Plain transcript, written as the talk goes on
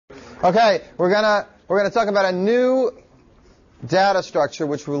Okay, we're gonna talk about a new data structure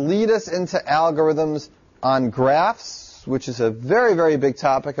which will lead us into algorithms on graphs, which is a very, very big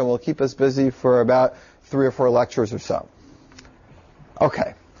topic and will keep us busy for about 3 or 4 lectures or so.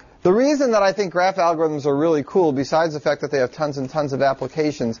 Okay. The reason that I think graph algorithms are really cool, besides the fact that they have tons and tons of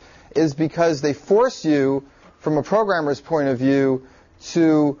applications, is because they force you, from a programmer's point of view,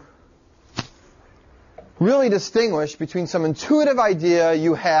 to really distinguish between some intuitive idea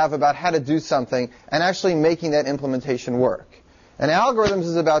you have about how to do something and actually making that implementation work. And algorithms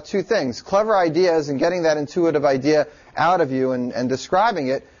is about 2 things: clever ideas and getting that intuitive idea out of you and describing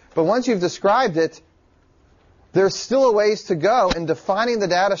it. But once you've described it, there's still a ways to go in defining the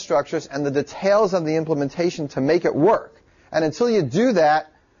data structures and the details of the implementation to make it work. And until you do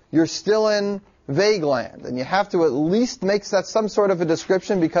that, you're still in vague land. And you have to at least make that some sort of a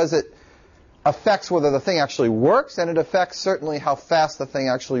description, because it affects whether the thing actually works, and it affects certainly how fast the thing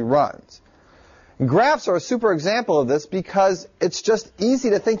actually runs. Graphs are a super example of this, because it's just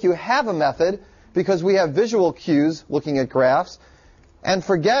easy to think you have a method because we have visual cues looking at graphs, and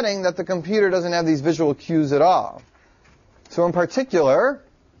forgetting that the computer doesn't have these visual cues at all. So in particular,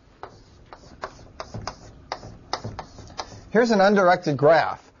 here's an undirected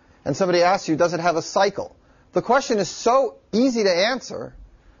graph, and somebody asks you, does it have a cycle? The question is so easy to answer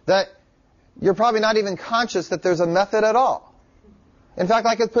that you're probably not even conscious that there's a method at all. In fact,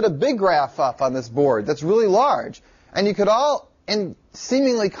 I could put a big graph up on this board that's really large, and you could all, in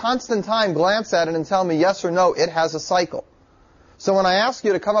seemingly constant time, glance at it and tell me yes or no, it has a cycle. So when I ask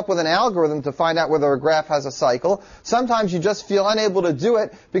you to come up with an algorithm to find out whether a graph has a cycle, sometimes you just feel unable to do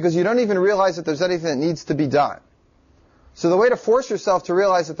it because you don't even realize that there's anything that needs to be done. So the way to force yourself to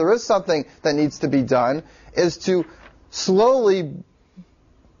realize that there is something that needs to be done is to slowly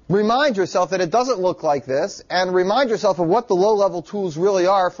remind yourself that it doesn't look like this, and remind yourself of what the low-level tools really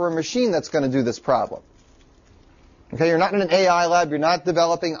are for a machine that's going to do this problem. Okay, you're not in an AI lab, you're not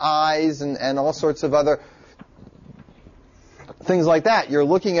developing eyes and all sorts of other things like that. You're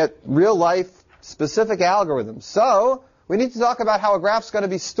looking at real-life specific algorithms. So we need to talk about how a graph's going to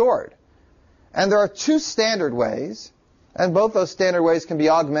be stored. And there are 2 standard ways, and both those standard ways can be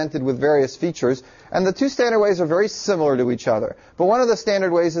augmented with various features. And the 2 standard ways are very similar to each other. But one of the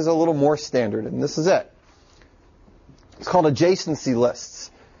standard ways is a little more standard, and this is it. It's called adjacency lists.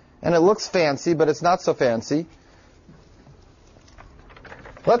 And it looks fancy, but it's not so fancy.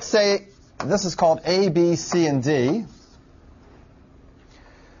 Let's say this is called A, B, C, and D.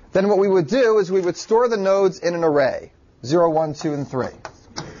 Then what we would do is we would store the nodes in an array, 0, 1, 2, and 3.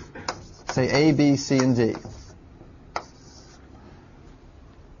 Say A, B, C, and D.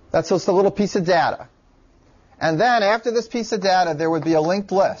 That's just a little piece of data. And then after this piece of data, there would be a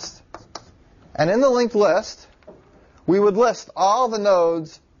linked list. And in the linked list, we would list all the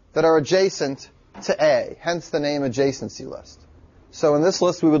nodes that are adjacent to A, hence the name adjacency list. So in this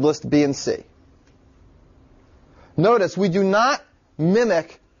list, we would list B and C. Notice, we do not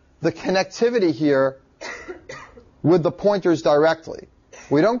mimic the connectivity here with the pointers directly.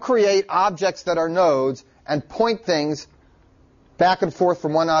 We don't create objects that are nodes and point things back and forth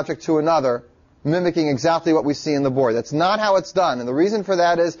from one object to another, mimicking exactly what we see in the board. That's not how it's done. And the reason for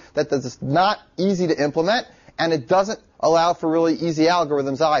that is that it's not easy to implement, and it doesn't allow for really easy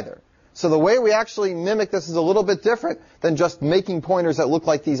algorithms either. So the way we actually mimic this is a little bit different than just making pointers that look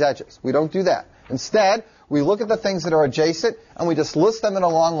like these edges. We don't do that. Instead, we look at the things that are adjacent, and we just list them in a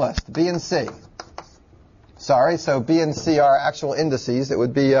long list, B and C. Sorry, so B and C are actual indices. It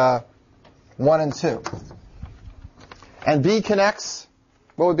would be 1 and 2. And B connects,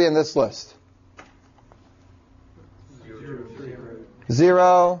 what would be in this list?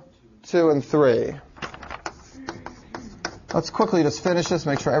 0, 2, and 3. Let's quickly just finish this,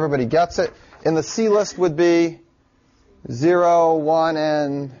 make sure everybody gets it. In the C list would be 0, 1,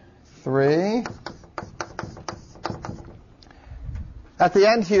 and 3. At the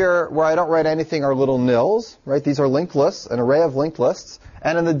end here, where I don't write anything, are little nils, right? These are linked lists, an array of linked lists.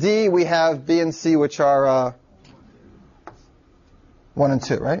 And in the D, we have B and C, which are 1 and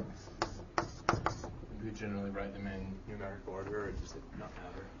 2, right? Do you generally write them in numeric order, or does it not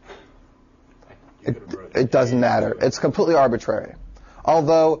matter? It doesn't matter. It's completely arbitrary.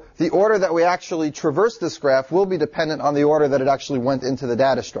 Although the order that we actually traverse this graph will be dependent on the order that it actually went into the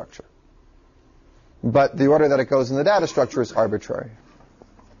data structure. But the order that it goes in the data structure is arbitrary.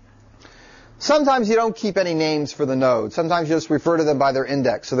 Sometimes you don't keep any names for the nodes. Sometimes you just refer to them by their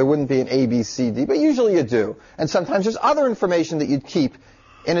index, so there wouldn't be an A, B, C, D, but usually you do. And sometimes there's other information that you'd keep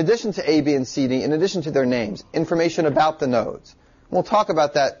in addition to A, B, and C, D, in addition to their names, information about the nodes. We'll talk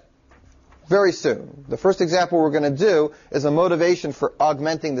about that very soon. The first example we're going to do is a motivation for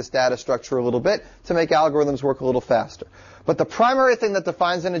augmenting this data structure a little bit to make algorithms work a little faster. But the primary thing that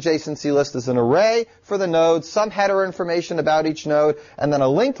defines an adjacency list is an array for the nodes, some header information about each node, and then a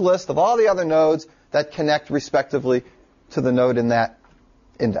linked list of all the other nodes that connect respectively to the node in that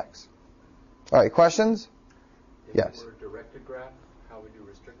index. All right, questions? Yes. If it were a directed graph, how would you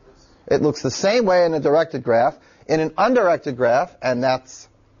restrict this? It looks the same way in a directed graph. In an undirected graph, and that's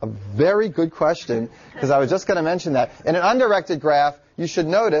a very good question, because I was just going to mention that. In an undirected graph, you should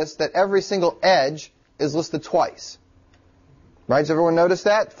notice that every single edge is listed twice. Right? Does everyone notice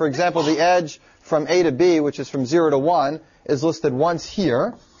that? For example, the edge from A to B, which is from 0 to 1, is listed once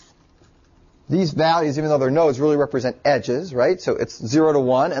here. These values, even though they're nodes, really represent edges, right? So it's 0 to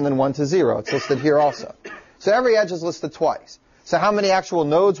 1 and then 1 to 0. It's listed here also. So every edge is listed twice. So how many actual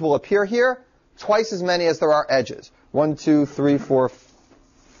nodes will appear here? Twice as many as there are edges. 1, 2, 3, 4,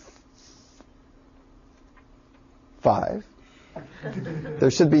 5.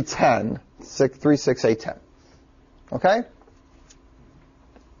 There should be 10. 3, 6, 8, 10. Okay?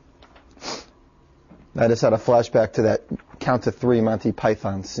 I just had a flashback to that count to 3 Monty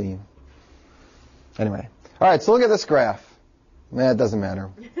Python scene. Anyway. All right, so look at this graph. It doesn't matter.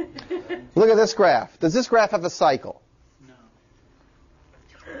 Look at this graph. Does this graph have a cycle? No.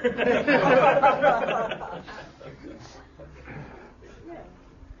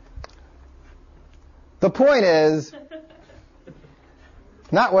 The point is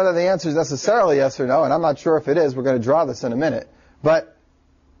not whether the answer is necessarily yes or no, and I'm not sure if it is. We're going to draw this in a minute. But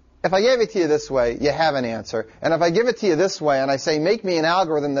if I gave it to you this way, you have an answer. And if I give it to you this way and I say, make me an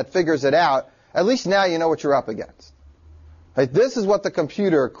algorithm that figures it out, at least now you know what you're up against. Right? This is what the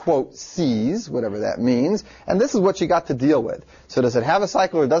computer, quote, sees, whatever that means, and this is what you got to deal with. So does it have a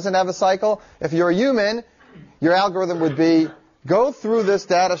cycle or doesn't have a cycle? If you're a human, your algorithm would be, go through this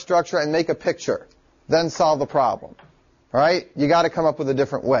data structure and make a picture, then solve the problem. All right? You got to come up with a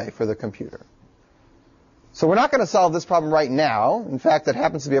different way for the computer. So we're not going to solve this problem right now. In fact, it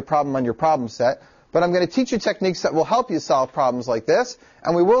happens to be a problem on your problem set. But I'm going to teach you techniques that will help you solve problems like this.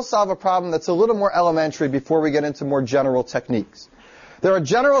 And we will solve a problem that's a little more elementary before we get into more general techniques. There are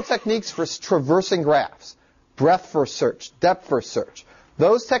general techniques for traversing graphs. Breadth first search, depth first search.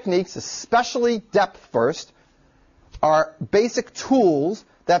 Those techniques, especially depth first, are basic tools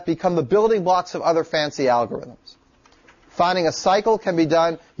that become the building blocks of other fancy algorithms. Finding a cycle can be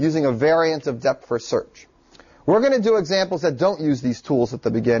done using a variant of depth first search. We're going to do examples that don't use these tools at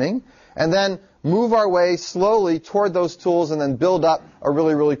the beginning, and then move our way slowly toward those tools and then build up a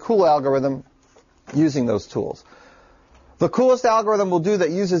really, really cool algorithm using those tools. The coolest algorithm we'll do that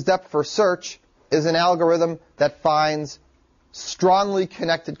uses depth first search is an algorithm that finds strongly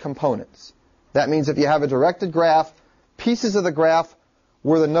connected components. That means if you have a directed graph, pieces of the graph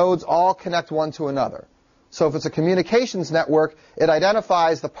where the nodes all connect one to another. So if it's a communications network, it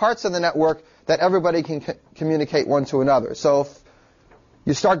identifies the parts of the network that everybody can communicate one to another. So if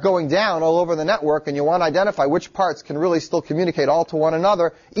you start going down all over the network and you want to identify which parts can really still communicate all to one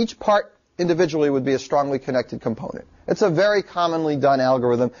another, each part individually would be a strongly connected component. It's a very commonly done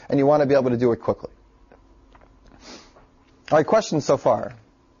algorithm, and you want to be able to do it quickly. All right, questions so far?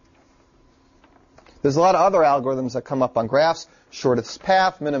 There's a lot of other algorithms that come up on graphs. Shortest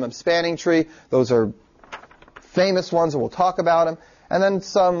path, minimum spanning tree. Those are famous ones, and we'll talk about them. And then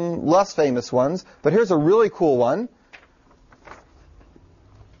some less famous ones. But here's a really cool one.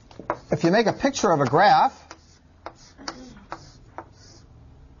 If you make a picture of a graph,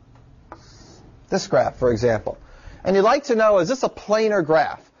 this graph, for example, and you'd like to know, is this a planar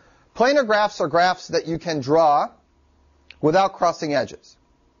graph? Planar graphs are graphs that you can draw without crossing edges.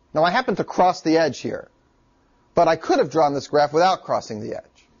 Now, I happen to cross the edge here, but I could have drawn this graph without crossing the edge.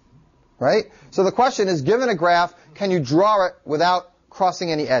 Right? So the question is, given a graph, can you draw it without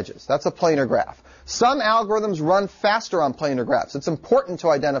crossing any edges? That's a planar graph. Some algorithms run faster on planar graphs. It's important to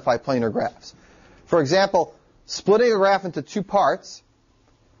identify planar graphs. For example, splitting a graph into two parts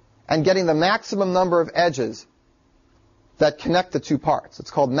and getting the maximum number of edges that connect the two parts.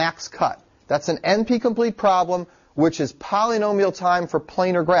 It's called max cut. That's an NP-complete problem, which is polynomial time for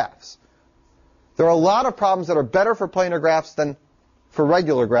planar graphs. There are a lot of problems that are better for planar graphs than for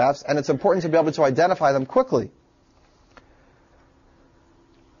regular graphs, and it's important to be able to identify them quickly.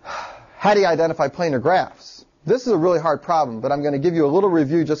 How do you identify planar graphs? This is a really hard problem, but I'm going to give you a little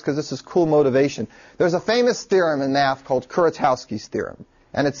review just because this is cool motivation. There's a famous theorem in math called Kuratowski's theorem,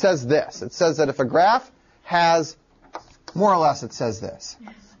 and it says this. It says that if a graph has, more or less it says this.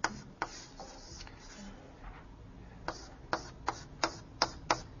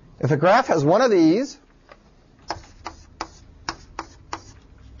 If a graph has one of these,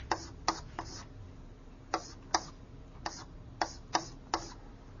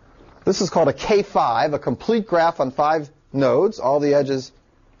 This is called a K5, a complete graph on 5 nodes. All the edges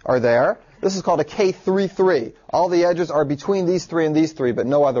are there. This is called a K33. All the edges are between these 3 and these 3, but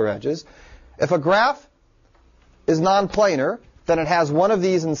no other edges. If a graph is non-planar, then it has one of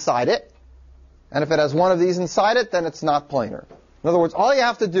these inside it. And if it has one of these inside it, then it's not planar. In other words, all you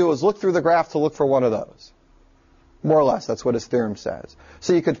have to do is look through the graph to look for one of those. More or less, that's what his theorem says.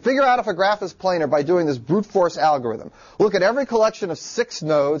 So you could figure out if a graph is planar by doing this brute force algorithm. Look at every collection of 6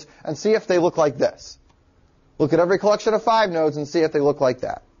 nodes and see if they look like this. Look at every collection of 5 nodes and see if they look like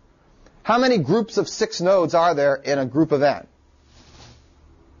that. How many groups of 6 nodes are there in a group of n?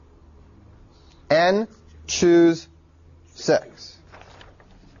 N choose 6.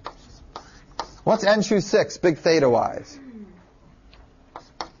 What's n choose 6, big theta-wise?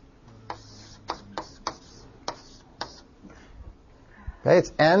 Okay,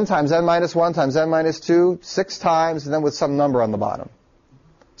 it's n times n minus 1 times n minus 2, 6 times, and then with some number on the bottom.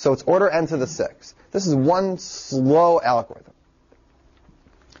 So it's order n to the 6. This is one slow algorithm.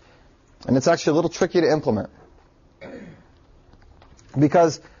 And it's actually a little tricky to implement.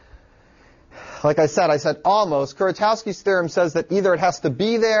 Because, like I said almost. Kuratowski's theorem says that either it has to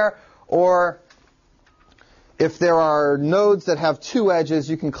be there, or if there are nodes that have 2 edges,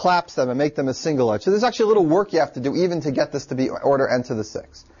 you can collapse them and make them a single edge. So there's actually a little work you have to do even to get this to be order n to the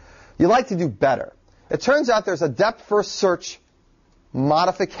 6. You like to do better. It turns out there's a depth first search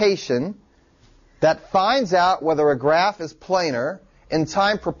modification that finds out whether a graph is planar in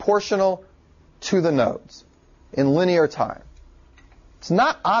time proportional to the nodes, in linear time. It's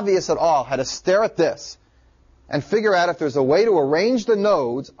not obvious at all how to stare at this and figure out if there's a way to arrange the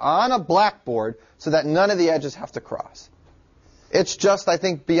nodes on a blackboard so that none of the edges have to cross. It's just, I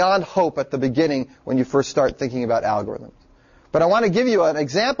think, beyond hope at the beginning when you first start thinking about algorithms. But I want to give you an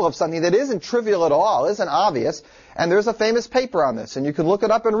example of something that isn't trivial at all, isn't obvious, and there's a famous paper on this, and you can look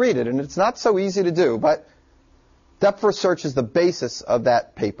it up and read it, and it's not so easy to do, but depth first search is the basis of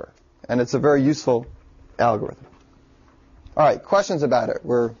that paper, and it's a very useful algorithm. All right, questions about it?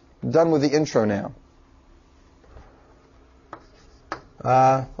 We're done with the intro now.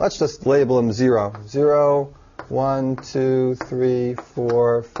 Let's just label them 0. 0, 1, 2, 3,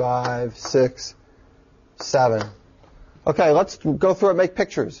 4, 5, 6, 7. Okay, let's go through and make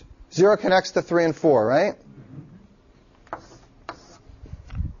pictures. 0 connects to 3 and 4, right?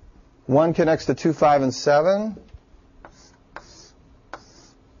 1 connects to 2, 5, and 7.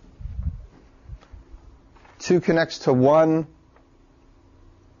 2 connects to 1,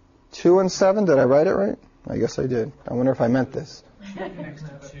 2, and 7. Did I write it right? I guess I did. I wonder if I meant this. Next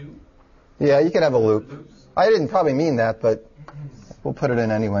to 2? Yeah, you can have a loop. I didn't probably mean that, but we'll put it in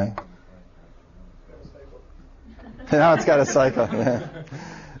anyway. Now it's got a cycle. Yeah.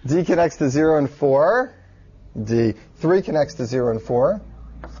 D connects to 0 and 4. D. 3 connects to 0 and 4.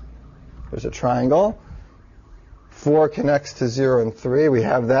 There's a triangle. 4 connects to 0 and 3. We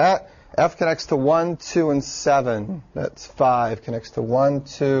have that. F connects to 1, 2, and 7. That's 5 connects to 1,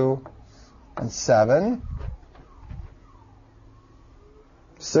 2, and 7.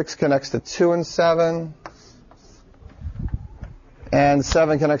 6 connects to 2 and 7. And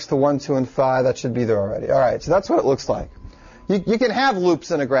 7 connects to 1, 2, and 5. That should be there already. All right, so that's what it looks like. You can have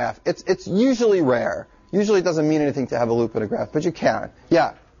loops in a graph. It's usually rare. Usually it doesn't mean anything to have a loop in a graph, but you can.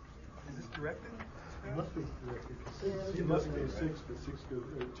 Yeah? Is this directed? It must be directed. It must be 6, but 6 goes,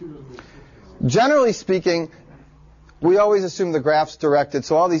 2 doesn't go 6. Generally speaking, we always assume the graph's directed,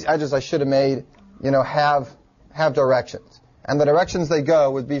 so all these edges I should have made, have directions. And the directions they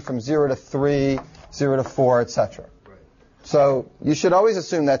go would be from 0 to 3, 0 to 4, etc. Right. So you should always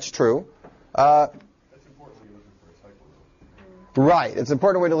assume that's true. That's important when you're looking for a cycle, though. Right. It's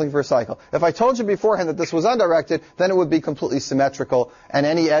important when you're looking for a cycle. If I told you beforehand that this was undirected, then it would be completely symmetrical, and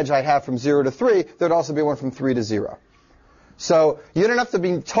any edge I have from 0 to 3, there'd also be one from 3 to 0. So you don't have to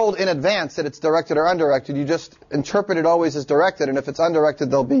be told in advance that it's directed or undirected. You just interpret it always as directed, and if it's undirected,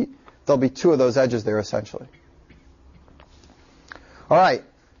 there'll be 2 of those edges there, essentially. All right.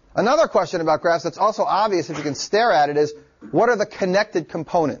 Another question about graphs that's also obvious if you can stare at it is, what are the connected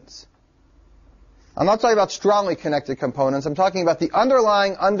components? I'm not talking about strongly connected components. I'm talking about the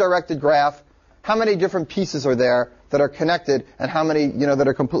underlying undirected graph. How many different pieces are there that are connected, and how many, that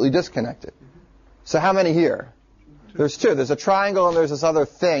are completely disconnected? So how many here? There's 2. There's a triangle, and there's this other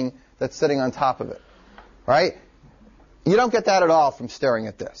thing that's sitting on top of it. Right? You don't get that at all from staring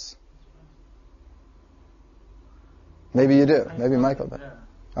at this. Maybe you do. Maybe Michael does.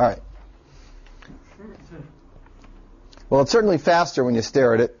 All right. Well, it's certainly faster when you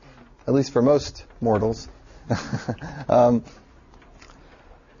stare at it, at least for most mortals.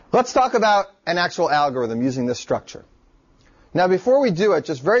 Let's talk about an actual algorithm using this structure. Now, before we do it,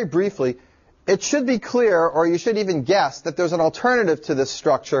 just very briefly, it should be clear, or you should even guess, that there's an alternative to this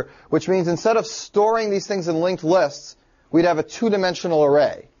structure, which means instead of storing these things in linked lists, we'd have a two-dimensional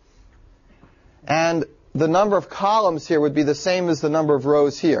array. And the number of columns here would be the same as the number of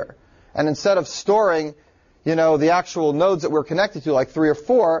rows here. And instead of storing, the actual nodes that we're connected to, like 3 or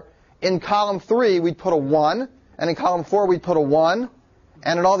 4, in column 3 we'd put a 1, and in column 4 we'd put a 1,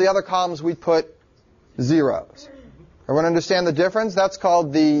 and in all the other columns we'd put zeros. Everyone understand the difference? That's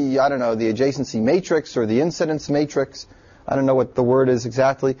called the adjacency matrix or the incidence matrix. I don't know what the word is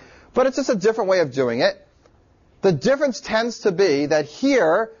exactly. But it's just a different way of doing it. The difference tends to be that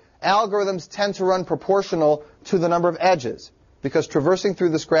here, algorithms tend to run proportional to the number of edges, because traversing through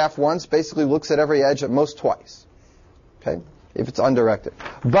this graph once basically looks at every edge at most twice, okay, if it's undirected.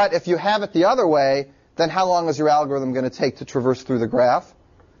 But if you have it the other way, then how long is your algorithm going to take to traverse through the graph?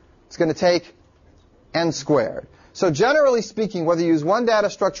 It's going to take n squared. So generally speaking, whether you use one data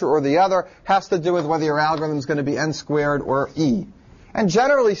structure or the other has to do with whether your algorithm is going to be n squared or e. And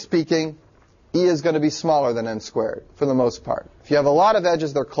generally speaking, e is going to be smaller than n squared for the most part. If you have a lot of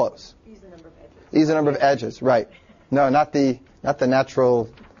edges, they're close. E is the number of edges. E is the number of edges, right. No, not the natural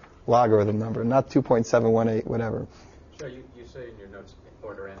logarithm number, not 2.718, whatever. Sure, you say in your notes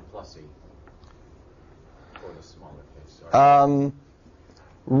order n plus e for the smaller case.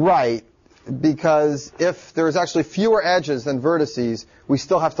 Right, because if there's actually fewer edges than vertices, we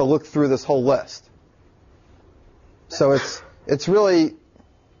still have to look through this whole list. So it's really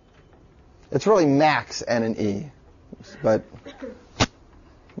max n and e, but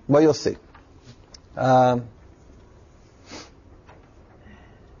well, you'll see. How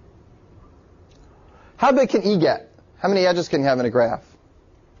big can e get? How many edges can you have in a graph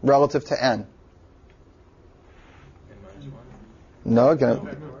relative to n? No,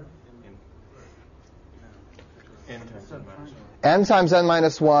 n times n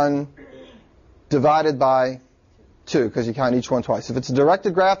minus 1 divided by 2, because you count each one twice. If it's a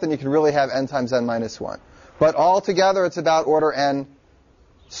directed graph, then you can really have n times n minus 1. But altogether, it's about order n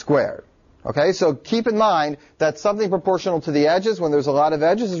squared. Okay, so keep in mind that something proportional to the edges, when there's a lot of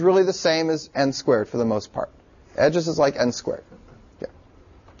edges, is really the same as n squared for the most part. Edges is like n squared. Yeah.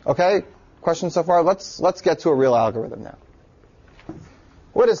 Okay, questions so far? Let's get to a real algorithm now.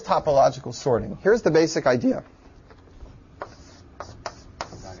 What is topological sorting? Here's the basic idea.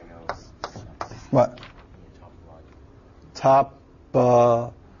 What?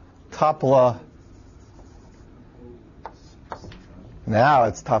 Topla. Now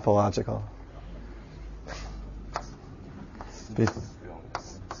it's topological.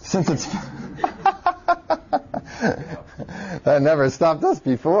 Since it's that never stopped us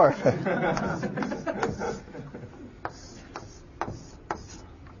before.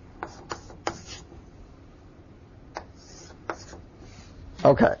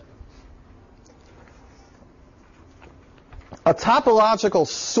 Okay. A topological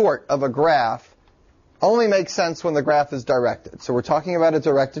sort of a graph only makes sense when the graph is directed. So we're talking about a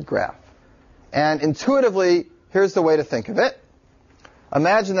directed graph. And intuitively, here's the way to think of it.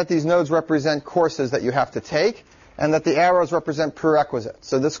 Imagine that these nodes represent courses that you have to take, and that the arrows represent prerequisites.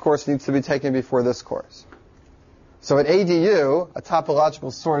 So this course needs to be taken before this course. So at ADU, a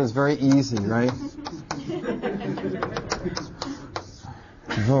topological sort is very easy, right?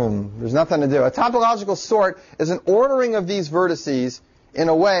 Boom. There's nothing to do. A topological sort is an ordering of these vertices in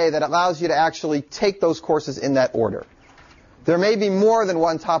a way that allows you to actually take those courses in that order. There may be more than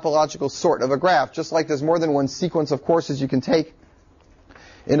one topological sort of a graph, just like there's more than one sequence of courses you can take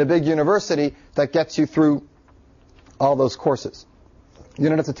in a big university that gets you through all those courses. You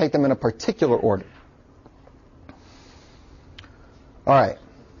don't have to take them in a particular order. All right.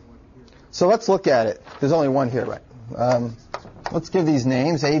 So let's look at it. There's only one here, right? Let's give these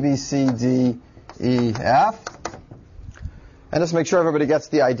names, A, B, C, D, E, F. And just make sure everybody gets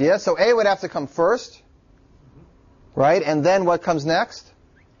the idea. So A would have to come first, right? And then what comes next?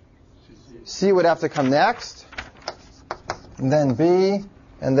 C would have to come next. And then B,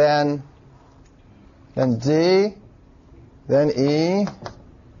 and then D, then E,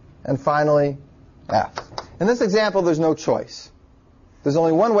 and finally F. In this example, there's no choice. There's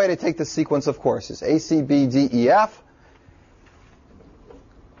only one way to take the sequence of courses, A, C, B, D, E, F,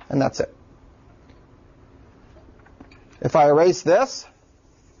 and that's it. If I erase this,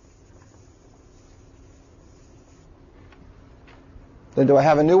 then do I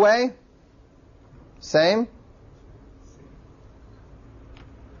have a new way? Same.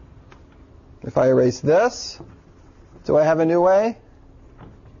 If I erase this, do I have a new way?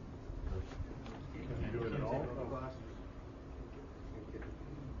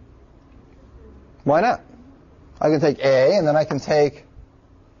 Why not? I can take A, and then I can take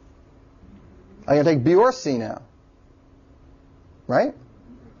B or C now. Right?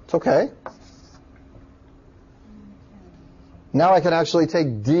 It's okay. Now I can actually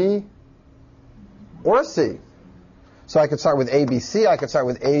take D or C. So I could start with A, B, C. I could start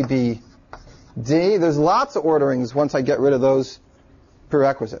with A, B, D. There's lots of orderings once I get rid of those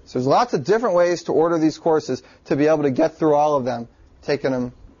prerequisites. There's lots of different ways to order these courses to be able to get through all of them, taking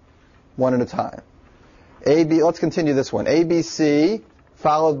them one at a time. A, B, let's continue this one. A, B, C,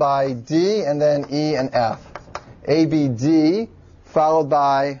 followed by D, and then E and F. A, B, D, followed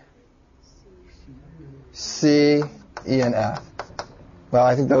by C, E, and F. Well,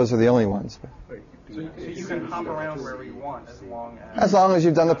 I think those are the only ones. So you can hop around wherever you want as long as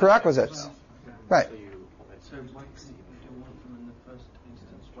you've done the prerequisites. Right. So why couldn't you do one of them in the first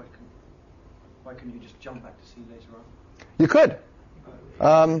instance? Why couldn't you just jump back to C later on? You could.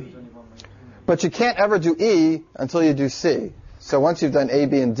 But you can't ever do E until you do C. So once you've done A,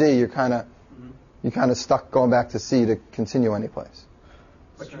 B, and D, you're kind of stuck going back to C to continue any place.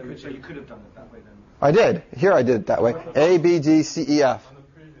 But you could have done it that way then. I did. Here I did it that way. A, B, D, C, E, F.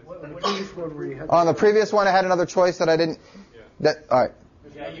 On the previous one, I had another choice that I didn't. All right.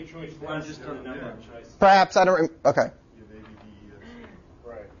 Yeah, your choice. Just a number. Perhaps I don't. Okay.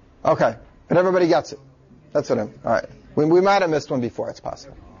 Right. Okay. But everybody gets it. That's what I'm. All right. We might have missed one before. It's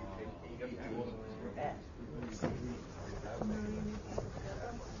possible.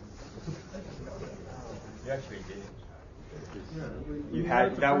 You actually did. You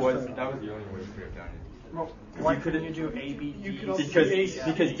had that was the only way you could have done it. Well, why couldn't you do A, B, D?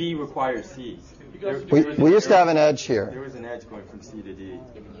 Because D requires C. We used to have an edge here. There was an edge going from C to D.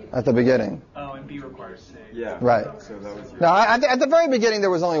 At the beginning. Oh, and B requires C. Yeah. Right. So that was No, at the very beginning, there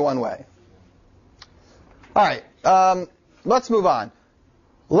was only one way. All right. Let's move on.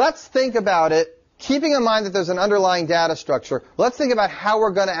 Let's think about it, keeping in mind that there's an underlying data structure. Let's think about how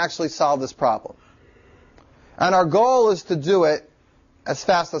we're going to actually solve this problem. And our goal is to do it as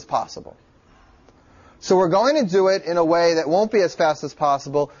fast as possible. So we're going to do it in a way that won't be as fast as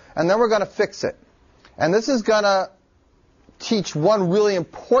possible, and then we're going to fix it. And this is going to teach one really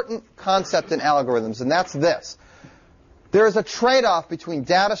important concept in algorithms, and that's this. There is a trade-off between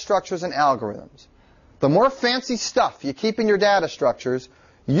data structures and algorithms. The more fancy stuff you keep in your data structures,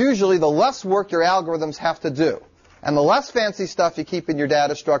 usually the less work your algorithms have to do. And the less fancy stuff you keep in your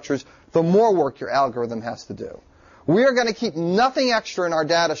data structures, the more work your algorithm has to do. We are going to keep nothing extra in our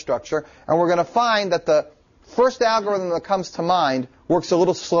data structure, and we're going to find that the first algorithm that comes to mind works a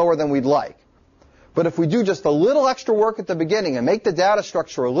little slower than we'd like. But if we do just a little extra work at the beginning and make the data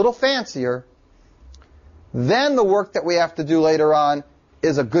structure a little fancier, then the work that we have to do later on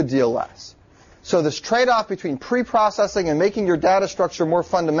is a good deal less. So this trade-off between pre-processing and making your data structure more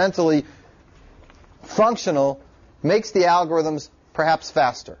fundamentally functional makes the algorithms perhaps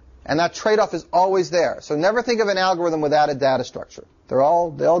faster. And that trade-off is always there. So never think of an algorithm without a data structure. They all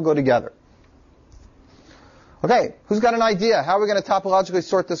go together. Okay, who's got an idea? How are we going to topologically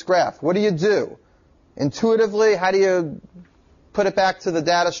sort this graph? What do you do? Intuitively, how do you put it back to the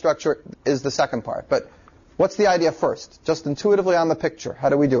data structure is the second part. But what's the idea first? Just intuitively on the picture. How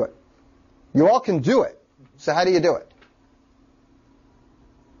do we do it? You all can do it. So how do you do it?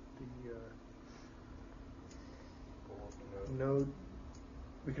 Node.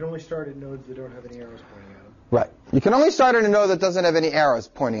 We can only start at nodes that don't have any arrows pointing at them. Right. You can only start at a node that doesn't have any arrows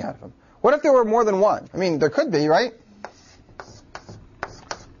pointing at them. What if there were more than one? I mean, there could be, right?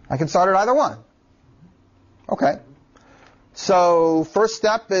 I can start at either one. Okay. So first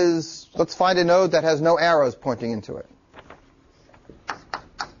step is let's find a node that has no arrows pointing into it.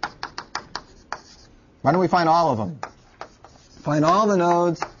 Why don't we find all of them? Find all the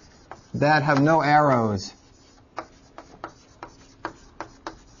nodes that have no arrows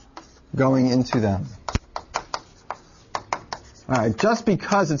going into them. All right, just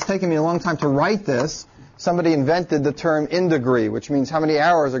because it's taken me a long time to write this, somebody invented the term in degree, which means how many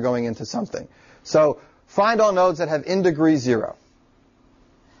arrows are going into something. So find all nodes that have in degree 0.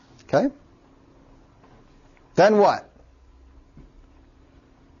 Okay? Then what?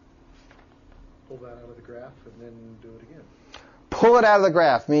 Pull that out of the graph and then do it again. Pull it out of the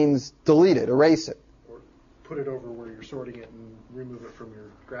graph means delete it, erase it. Or put it over where you're sorting it and remove it from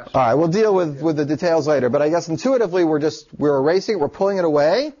your graph. All right, we'll deal with the details later. But I guess intuitively we're erasing it, we're pulling it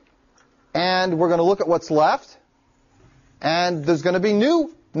away, and we're going to look at what's left. And there's going to be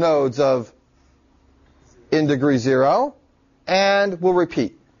new nodes of in degree 0, and we'll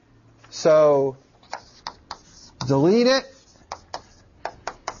repeat. So delete it,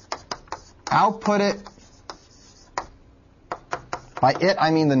 output it. By it,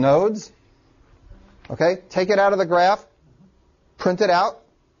 I mean the nodes. Okay? Take it out of the graph, print it out,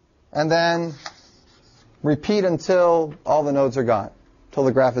 and then repeat until all the nodes are gone, until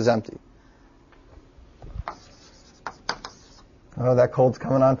the graph is empty. Oh, that cold's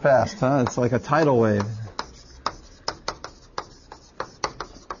coming on fast, huh? It's like a tidal wave.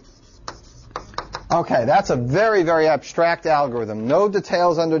 Okay, that's a very, very abstract algorithm. No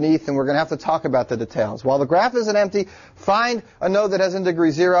details underneath, and we're going to have to talk about the details. While the graph isn't empty, find a node that has in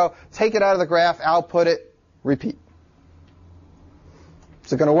degree 0, take it out of the graph, output it, repeat.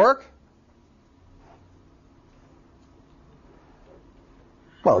 Is it going to work?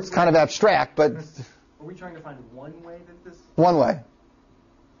 Well, it's kind of abstract, but... Are we trying to find one way that this... One way.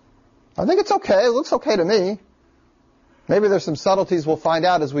 I think it's okay. It looks okay to me. Maybe there's some subtleties we'll find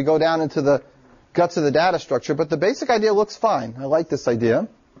out as we go down into the guts of the data structure, but the basic idea looks fine. I like this idea.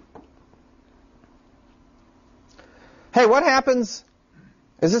 Hey, what happens?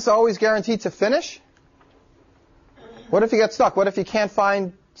 Is this always guaranteed to finish? What if you get stuck? What if you can't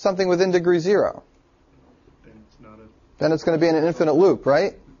find something within degree 0? Then it's going to be in an infinite loop,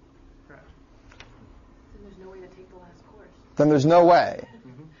 right? Then there's no way to take the last course. Then there's no way.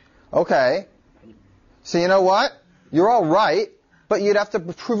 Okay. So you know what? You're all right, but you'd have to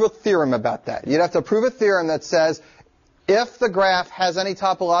prove a theorem about that. You'd have to prove a theorem that says if the graph has any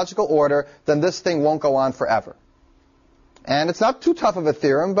topological order, then this thing won't go on forever. And it's not too tough of a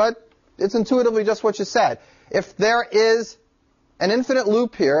theorem, but it's intuitively just what you said. If there is an infinite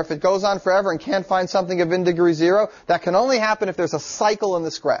loop here, if it goes on forever and can't find something of in degree 0, that can only happen if there's a cycle in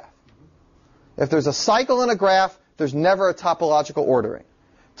this graph. If there's a cycle in a graph, there's never a topological ordering.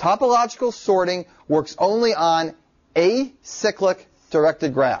 Topological sorting works only on acyclic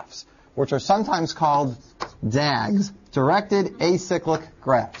directed graphs, which are sometimes called DAGs, directed acyclic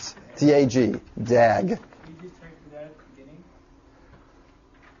graphs. D-A-G, DAG. Did you just check that at the beginning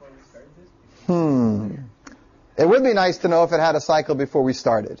before we started this? It would be nice to know if it had a cycle before we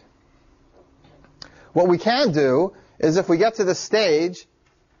started. What we can do is if we get to this stage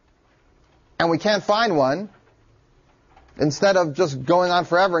and we can't find one, instead of just going on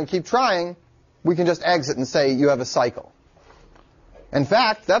forever and keep trying, we can just exit and say you have a cycle. In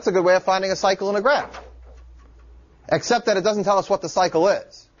fact, that's a good way of finding a cycle in a graph. Except that it doesn't tell us what the cycle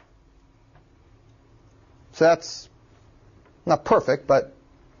is. So that's not perfect, but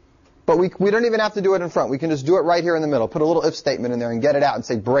we don't even have to do it in front. We can just do it right here in the middle. Put a little if statement in there and get it out and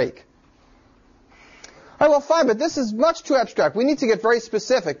say break. All right, well, fine, but this is much too abstract. We need to get very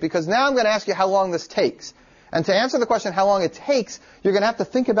specific because now I'm going to ask you how long this takes. And to answer the question how long it takes, you're going to have to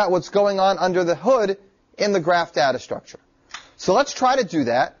think about what's going on under the hood in the graph data structure. So let's try to do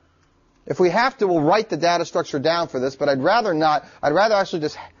that. If we have to, we'll write the data structure down for this, but I'd rather not. I'd rather actually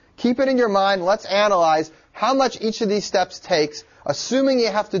just keep it in your mind. Let's analyze how much each of these steps takes, assuming you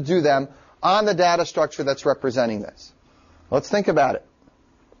have to do them on the data structure that's representing this. Let's think about it.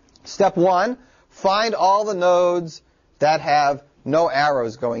 Step 1, find all the nodes that have no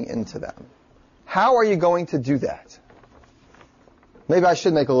arrows going into them. How are you going to do that? Maybe I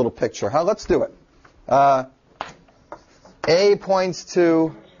should make a little picture. Let's do it. A points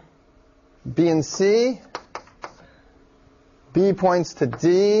to B and C. B points to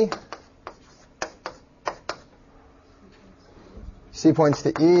D. C points to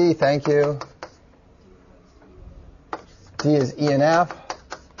E. Thank you. D is E and F.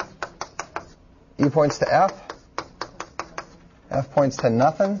 E points to F. F points to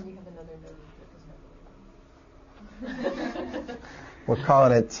nothing. We're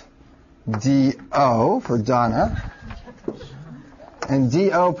calling it DO for Donna. And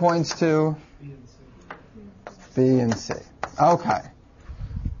DO points to B and C. Okay.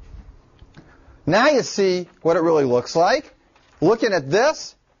 Now you see what it really looks like. Looking at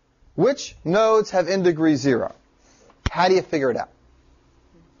this, which nodes have in degree 0? How do you figure it out?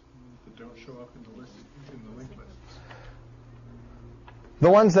 That don't show up in the list, in the linked lists. The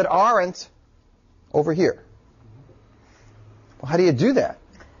ones that aren't over here. Well, how do you do that?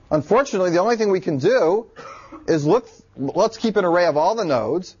 Unfortunately, the only thing we can do is let's keep an array of all the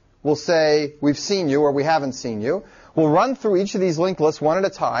nodes. We'll say we've seen you or we haven't seen you. We'll run through each of these linked lists one at a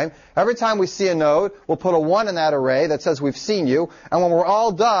time. Every time we see a node, we'll put a 1 in that array that says we've seen you. And when we're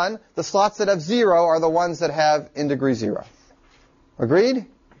all done, the slots that have 0 are the ones that have in degree 0. Agreed?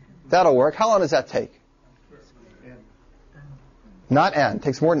 That'll work. How long does that take? Not n. It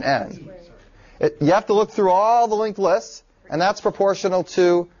takes more than n. You have to look through all the linked lists, and that's proportional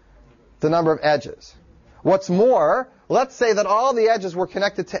to the number of edges. What's more, let's say that all the edges were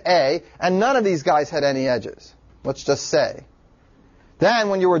connected to A, and none of these guys had any edges. Let's just say. Then,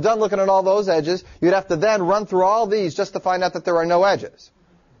 when you were done looking at all those edges, you'd have to then run through all these just to find out that there are no edges.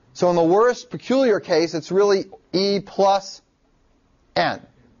 So in the worst peculiar case, it's really E plus N.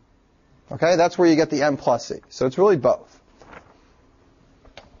 Okay, that's where you get the N plus C. So it's really both.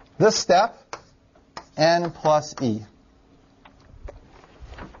 This step, N plus E.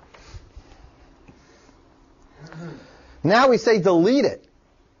 Now we say delete it.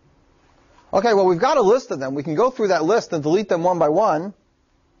 Okay, well, we've got a list of them. We can go through that list and delete them one by one.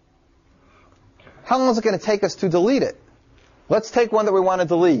 How long is it going to take us to delete it? Let's take one that we want to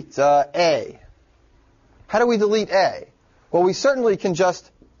delete, A. How do we delete A? Well, we certainly can just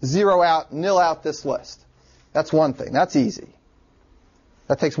nil out this list. That's one thing. That's easy.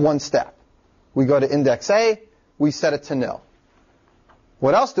 That takes one step. We go to index A, we set it to nil.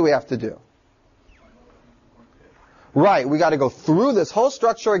 What else do we have to do? Right, we got to go through this whole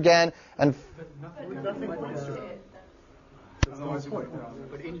structure again and... Nothing points to it. That's the whole point.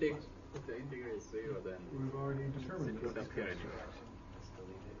 But if the integer is 0, then... We've already determined it.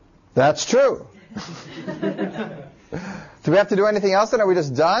 That's true. Do we have to do anything else then? Are we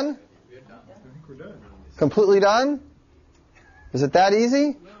just done? I think we're done. Completely done? Is it that easy?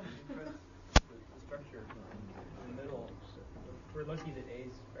 No, because the structure in the middle, we're lucky that A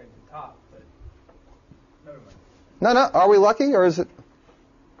is right at the top, but never mind. No. Are we lucky, or is it...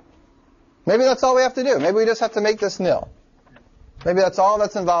 Maybe that's all we have to do. Maybe we just have to make this nil. Maybe that's all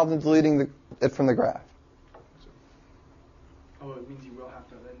that's involved in deleting it from the graph. Oh, it means you will have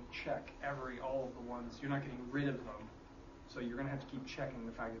to then check all of the ones. You're not getting rid of them. So you're going to have to keep checking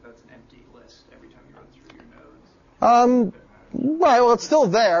the fact that that's an empty list every time you run through your nodes. Right, well, it's still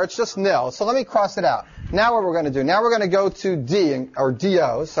there. It's just nil. So let me cross it out. Now what we're going to do? Now we're going to go to DO,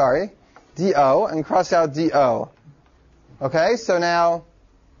 and cross out DO. Okay, so now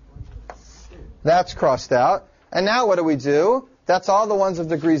that's crossed out. And now what do? That's all the ones of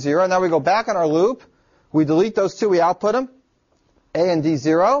degree 0. Now we go back on our loop. We delete those two. We output them. A and D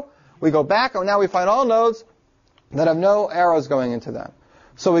 0. We go back, and now we find all nodes that have no arrows going into them.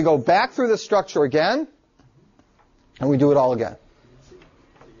 So we go back through this structure again, and we do it all again.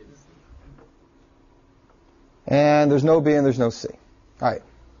 And there's no B and there's no C. All right.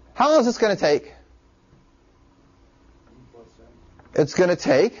 How long is this going to take? It's going to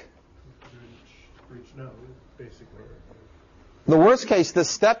take, For each node, basically. the worst case, this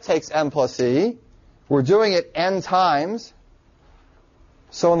step takes n plus e. We're doing it n times.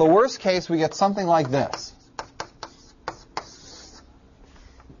 So in the worst case, we get something like this.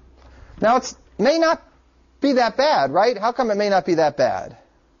 Now, it may not be that bad, right? How come it may not be that bad?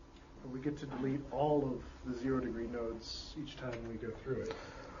 We get to delete all of the 0-degree nodes each time we go through it.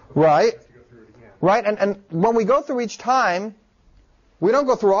 Right. We have to go through it again. Right, and when we go through each time, we don't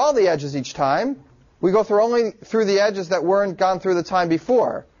go through all the edges each time. We go through only through the edges that weren't gone through the time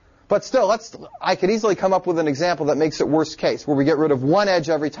before. But still, I could easily come up with an example that makes it worst case, where we get rid of one edge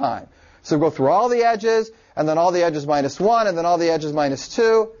every time. So we go through all the edges, and then all the edges minus 1, and then all the edges minus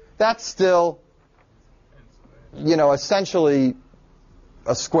 2. That's still, essentially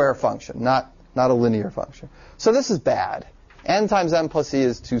a square function, not a linear function. So this is bad. N times n plus e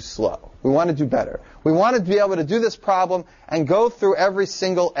is too slow. We want to do better. We want to be able to do this problem and go through every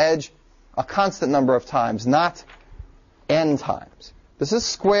single edge a constant number of times, not n times. This is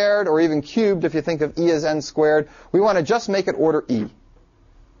squared or even cubed if you think of e as n squared. We want to just make it order e.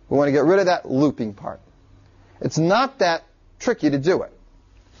 We want to get rid of that looping part. It's not that tricky to do it.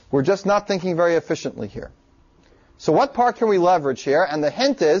 We're just not thinking very efficiently here. So what part can we leverage here? And the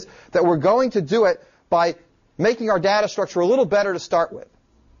hint is that we're going to do it by making our data structure a little better to start with.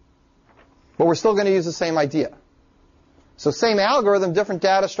 But we're still going to use the same idea. So same algorithm, different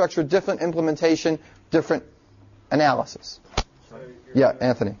data structure, different implementation, different analysis. Yeah,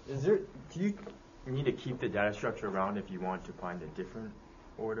 Anthony. Do you need to keep the data structure around if you want to find a different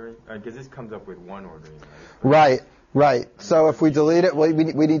ordering? Because this comes up with one ordering, right? Right. So if we delete it, we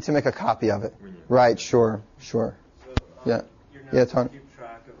need to make a copy of it. Right, sure. So, Yeah. Your Yeah, nodes Tony. keep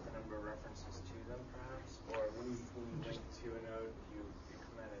track of the number of references to them, perhaps? Or when you link to a node, you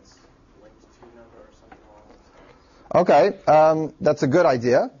comment it's linked to a number or something along those lines? Okay, that's a good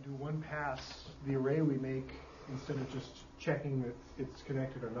idea. Do one pass the array we make instead of just checking that it's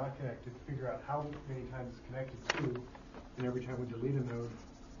connected or not connected, figure out how many times it's connected to, and every time we delete a node,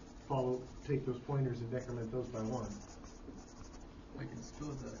 take those pointers and decrement those by 1. We can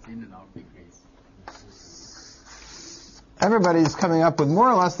store the in and out degrees. Everybody's coming up with more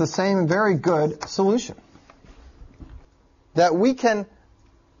or less the same very good solution. That we can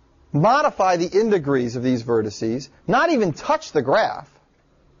modify the in-degrees of these vertices, not even touch the graph,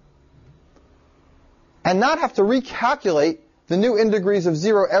 and not have to recalculate the new in-degrees of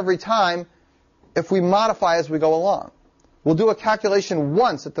 0 every time if we modify as we go along. we'll do a calculation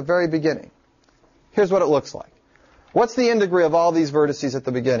once at the very beginning. Here's what it looks like. What's the integrity of all these vertices at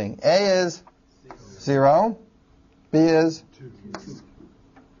the beginning? A is 0. B is 2.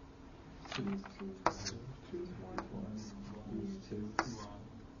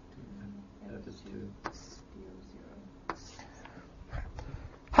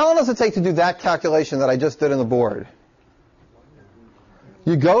 How long does it take to do that calculation that I just did on the board?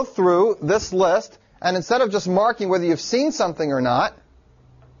 You go through this list, and instead of just marking whether you've seen something or not,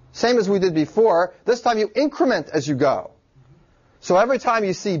 same as we did before, this time you increment as you go. So every time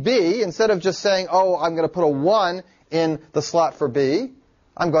you see B, instead of just saying, oh, I'm going to put a 1 in the slot for B,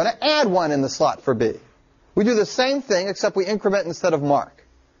 I'm going to add 1 in the slot for B. We do the same thing, except we increment instead of mark.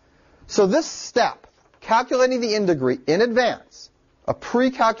 So this step, calculating the integrity in advance, a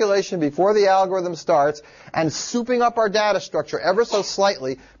pre-calculation before the algorithm starts, and souping up our data structure ever so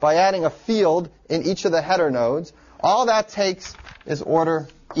slightly by adding a field in each of the header nodes, all that takes is order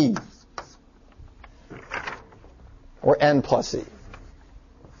E, or n plus E.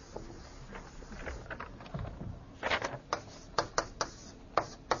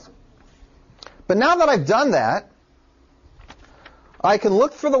 But now that I've done that, I can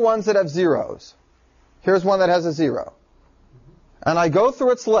look for the ones that have zeros. Here's one that has a 0. And I go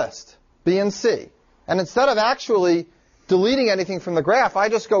through its list, B and C. And instead of actually deleting anything from the graph, I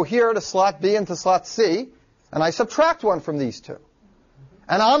just go here to slot B and to slot C, and I subtract 1 from these two.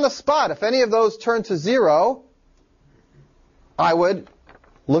 And on the spot, if any of those turn to 0, I would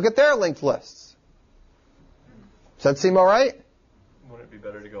look at their linked lists. Does that seem all right? Wouldn't it be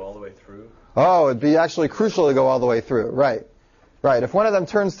better to go all the way through? Oh, it'd be actually crucial to go all the way through. Right. Right. If one of them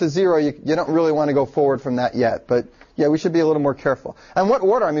turns to 0, you don't really want to go forward from that yet. But yeah, we should be a little more careful. And what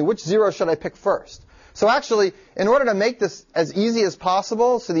order? I mean, which 0 should I pick first? So actually, in order to make this as easy as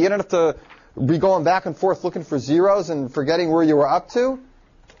possible, so that you don't have to be going back and forth looking for zeros and forgetting where you were up to,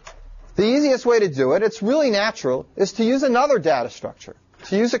 the easiest way to do it, it's really natural, is to use another data structure,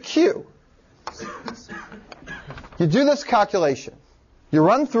 to use a queue. You do this calculation. You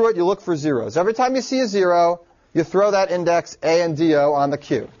run through it, you look for zeros. Every time you see a 0, you throw that index A and DO on the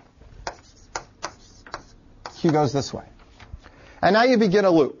queue. Queue goes this way. And now you begin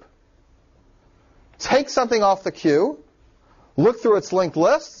a loop. Take something off the queue, look through its linked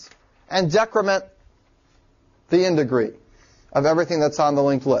lists, and decrement the integrity of everything that's on the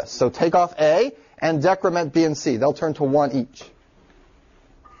linked list. So take off A and decrement B and C. They'll turn to 1 each.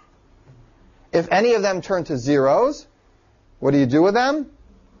 If any of them turn to zeros, what do you do with them?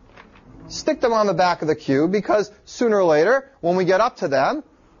 Stick them on the back of the queue, because sooner or later, when we get up to them,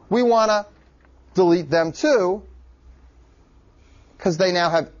 we want to delete them too, because they now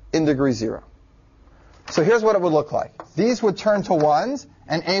have integrity 0. So here's what it would look like. These would turn to 1s,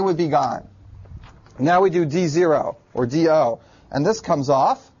 and A would be gone. Now we do D0, or DO, and this comes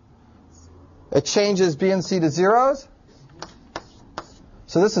off. It changes B and C to zeros.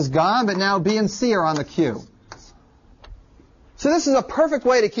 So this is gone, but now B and C are on the queue. So this is a perfect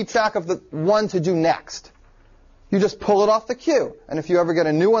way to keep track of the one to do next. You just pull it off the queue. And if you ever get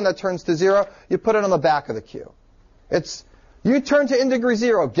a new one that turns to 0, you put it on the back of the queue. You turn to integrity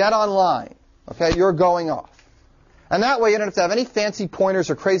 0, get online. Okay, you're going off. And that way you don't have to have any fancy pointers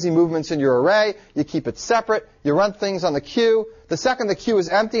or crazy movements in your array. You keep it separate. You run things on the queue. The second the queue is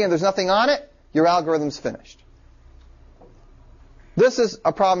empty and there's nothing on it, your algorithm's finished. This is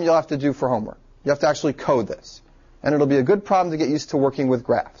a problem you'll have to do for homework. You have to actually code this. And it'll be a good problem to get used to working with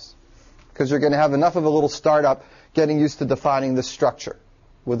graphs, because you're going to have enough of a little startup getting used to defining this structure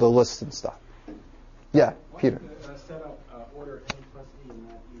with the lists and stuff. Yeah, Peter. Why set up order n plus E and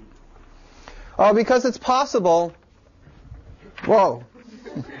not E? Oh, because it's possible. Whoa.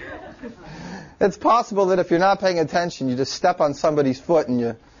 It's possible that if you're not paying attention, you just step on somebody's foot and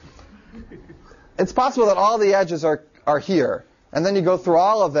you... It's possible that all the edges are here. And then you go through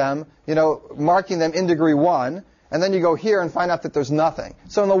all of them, marking them in degree 1. And then you go here and find out that there's nothing.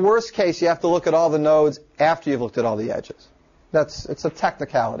 So in the worst case, you have to look at all the nodes after you've looked at all the edges. It's a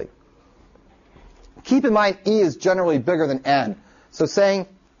technicality. Keep in mind, E is generally bigger than N. So saying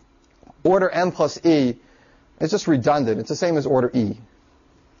order N plus E is just redundant. It's the same as order E.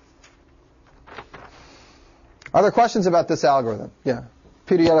 Are there questions about this algorithm? Yeah.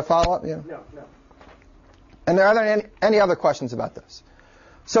 Peter, you had a follow-up? Yeah. No. And are there any other questions about this?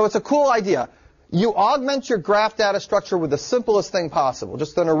 So it's a cool idea. You augment your graph data structure with the simplest thing possible,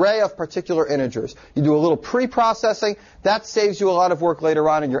 just an array of particular integers. You do a little pre-processing. That saves you a lot of work later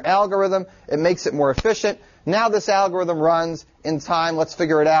on in your algorithm. It makes it more efficient. Now this algorithm runs in time. Let's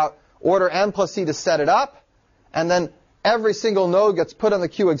figure it out. Order n plus c to set it up. And then every single node gets put on the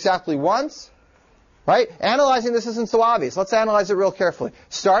queue exactly once. Right? Analyzing this isn't so obvious. Let's analyze it real carefully.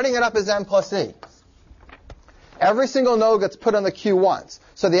 Starting it up as n plus e. Every single node gets put on the queue once.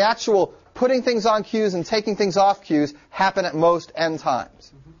 So the actual putting things on queues and taking things off queues happen at most n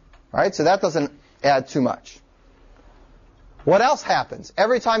times. Right? So that doesn't add too much. What else happens?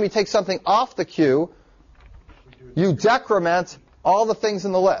 Every time you take something off the queue, you decrement all the things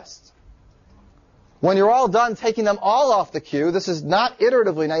in the list. When you're all done taking them all off the queue, this is not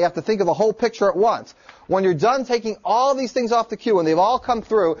iteratively. Now you have to think of the whole picture at once. When you're done taking all these things off the queue and they've all come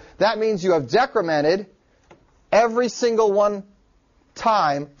through, that means you have decremented every single one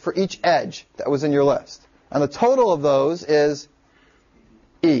time for each edge that was in your list. And the total of those is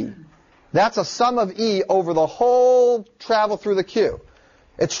E. That's a sum of E over the whole travel through the queue.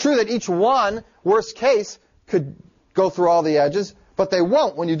 It's true that each one, worst case, could go through all the edges, but they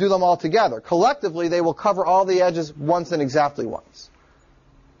won't when you do them all together. Collectively, they will cover all the edges once and exactly once.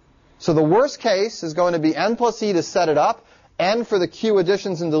 So the worst case is going to be n plus E to set it up, n for the queue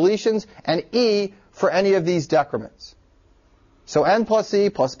additions and deletions, and E for any of these decrements. So n plus E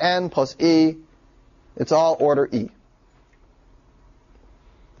plus n plus E, it's all order E.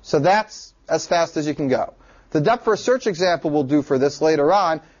 So that's as fast as you can go. The depth first search example we'll do for this later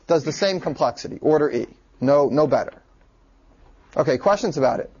on does the same complexity, order E. No better. Okay, questions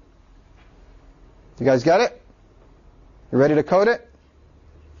about it? You guys get it? You ready to code it?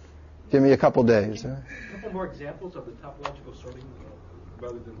 Give me a couple days. A couple more examples of the topological sorting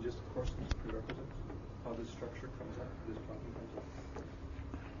rather than just course prerequisites, how this structure comes up, this problem comes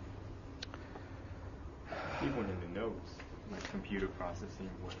up. Even in the nodes, like computer processing,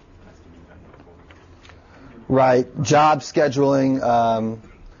 what has to be done before. Right, job scheduling.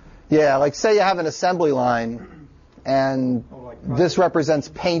 Yeah, like say you have an assembly line, and this represents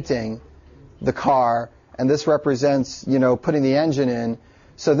painting the car, and this represents, putting the engine in.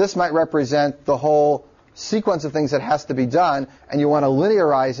 So this might represent the whole sequence of things that has to be done, and you want to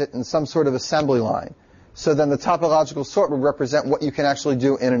linearize it in some sort of assembly line. So then the topological sort would represent what you can actually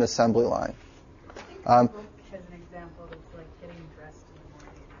do in an assembly line. As an example, it's like getting dressed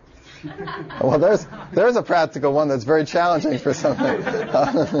in the morning. Well, there's a practical one that's very challenging for something.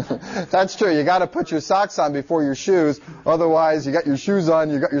 That's true. You got to put your socks on before your shoes. Otherwise, you got your shoes on,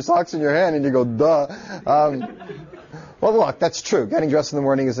 you got your socks in your hand, and you go, duh. Well, look, that's true. Getting dressed in the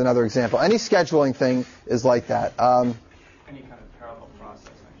morning is another example. Any scheduling thing is like that. Any kind of parallel process,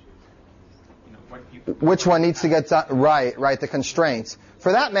 actually. Which one needs to get done? Right, the constraints.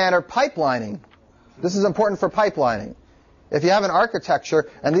 For that matter, pipelining. This is important for pipelining. If you have an architecture,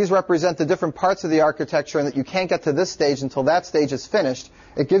 and these represent the different parts of the architecture, and that you can't get to this stage until that stage is finished,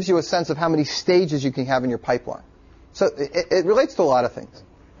 it gives you a sense of how many stages you can have in your pipeline. So it relates to a lot of things.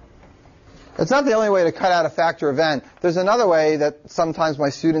 It's not the only way to cut out a factor of n. There's another way that sometimes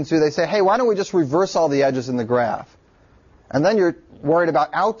my students do. They say, hey, why don't we just reverse all the edges in the graph? And then you're worried about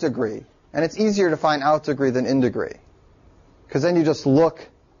out degree. And it's easier to find out degree than in degree. Because then you just look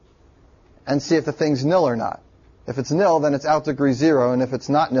and see if the thing's nil or not. If it's nil, then it's out degree 0. And if it's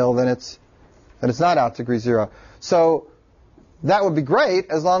not nil, then it's not out degree 0. So that would be great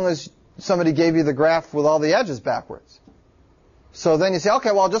as long as somebody gave you the graph with all the edges backwards. So then you say,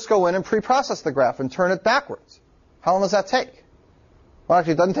 okay, well, I'll just go in and pre-process the graph and turn it backwards. How long does that take? Well,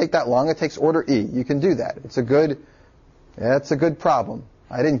 actually, it doesn't take that long. It takes order E. You can do that. It's a good problem.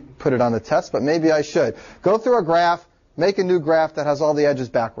 I didn't put it on the test, but maybe I should. Go through a graph, make a new graph that has all the edges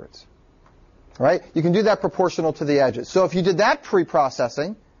backwards. Right? You can do that proportional to the edges. So if you did that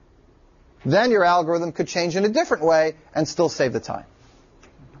pre-processing, then your algorithm could change in a different way and still save the time.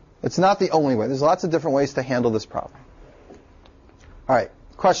 It's not the only way. There's lots of different ways to handle this problem. All right,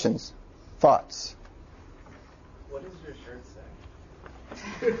 questions, thoughts? What does your shirt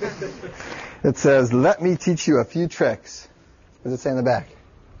say? It says, let me teach you a few tricks. What does it say in the back?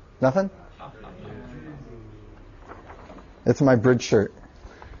 Nothing? It's my bridge shirt.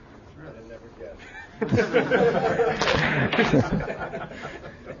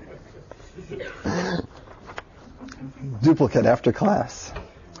 Duplicate after class.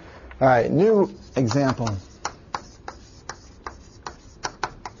 All right, new example.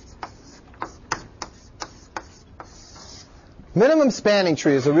 Minimum spanning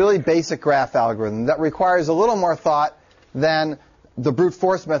tree is a really basic graph algorithm that requires a little more thought than the brute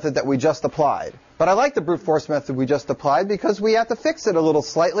force method that we just applied. But I like the brute force method we just applied because we have to fix it a little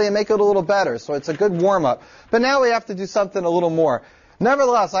slightly and make it a little better. So it's a good warm-up. But now we have to do something a little more.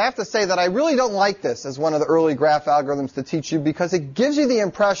 Nevertheless, I have to say that I really don't like this as one of the early graph algorithms to teach you because it gives you the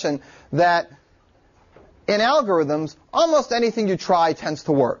impression that in algorithms, almost anything you try tends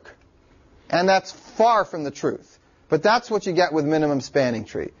to work. And that's far from the truth. But that's what you get with minimum spanning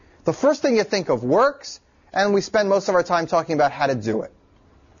tree. the first thing you think of works, and we spend most of our time talking about how to do it.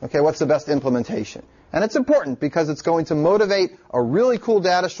 Okay, what's the best implementation? And it's important because it's going to motivate a really cool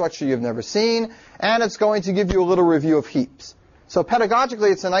data structure you've never seen, and it's going to give you a little review of heaps. So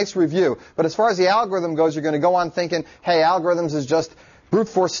pedagogically, it's a nice review, but as far as the algorithm goes, you're going to go on thinking, hey, algorithms is just brute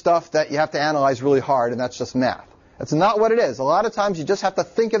force stuff that you have to analyze really hard, and that's just math. That's not what it is. A lot of times you just have to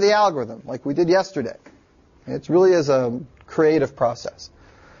think of the algorithm, like we did yesterday. It really is a creative process.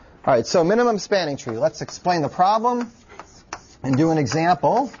 All right, so minimum spanning tree. Let's explain the problem and do an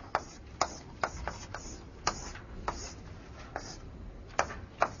example.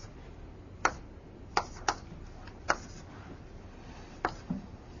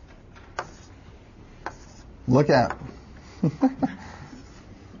 Look out.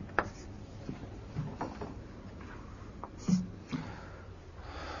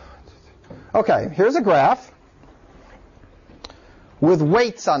 Okay, here's a graph with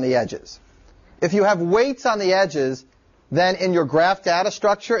weights on the edges. If you have weights on the edges, then in your graph data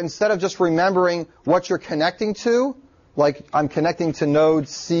structure, instead of just remembering what you're connecting to, like I'm connecting to node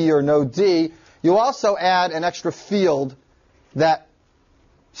C or node D, you also add an extra field that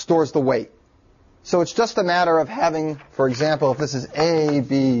stores the weight. So it's just a matter of having, for example, if this is A,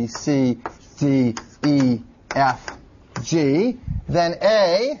 B, C, D, E, F, G, then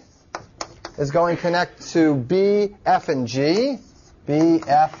A is going to connect to B, F, and G. B,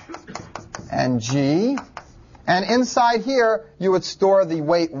 F, and G. And inside here, you would store the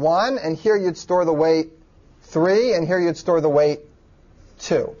weight 1, and here you'd store the weight 3, and here you'd store the weight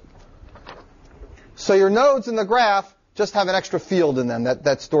 2. So your nodes in the graph just have an extra field in them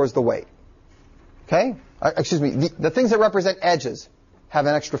that stores the weight. Okay? Excuse me, the things that represent edges have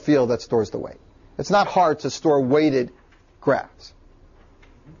an extra field that stores the weight. It's not hard to store weighted graphs.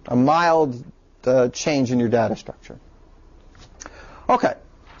 A mild change in your data structure. Okay,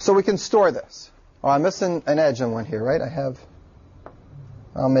 so we can store this. Oh, I'm missing an edge on one here, right?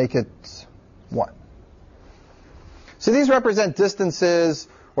 I'll make it 1. So these represent distances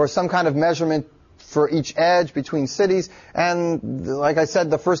or some kind of measurement for each edge between cities. And like I said,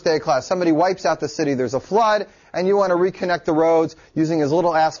 the first day of class, somebody wipes out the city, there's a flood, and you want to reconnect the roads using as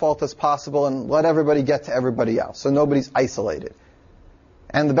little asphalt as possible and let everybody get to everybody else, so nobody's isolated.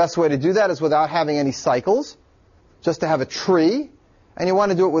 And the best way to do that is without having any cycles, just to have a tree. And you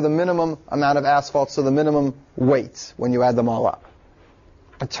want to do it with a minimum amount of asphalt, so the minimum weights when you add them all up.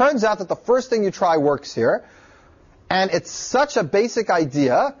 It turns out that the first thing you try works here, and it's such a basic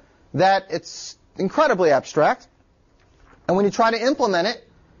idea that it's incredibly abstract. And when you try to implement it,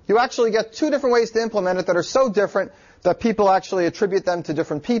 you actually get 2 different ways to implement it that are so different that people actually attribute them to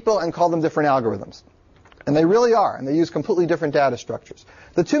different people and call them different algorithms. And they really are, and they use completely different data structures.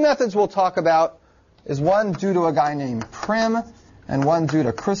 The 2 methods we'll talk about is one due to a guy named Prim, and one due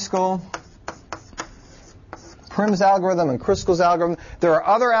to Kruskal. Prim's algorithm and Kruskal's algorithm. There are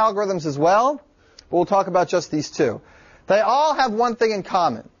other algorithms as well, but we'll talk about just these 2. They all have one thing in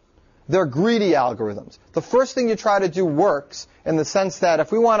common. They're greedy algorithms. The first thing you try to do works in the sense that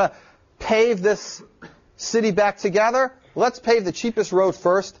if we want to pave this city back together, let's pave the cheapest road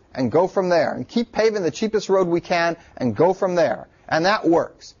first and go from there. And keep paving the cheapest road we can and go from there. And that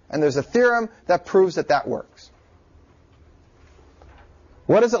works. And there's a theorem that proves that that works.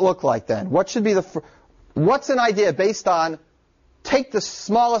 What does it look like then? What should be what's an idea based on take the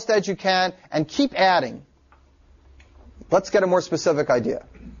smallest edge you can and keep adding? Let's get a more specific idea.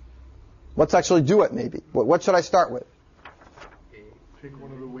 Let's actually do it maybe. What should I start with? Pick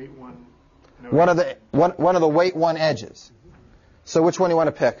one of the weight 1 nodes. One of the weight 1 edges. So which one do you want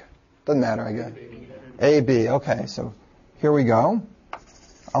to pick? Doesn't matter, I guess. A, B. Okay, so here we go.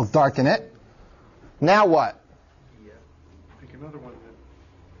 I'll darken it. Now what? Pick another one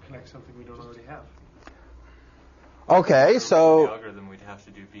that connects something we don't already have. Okay, so... For the algorithm, we'd have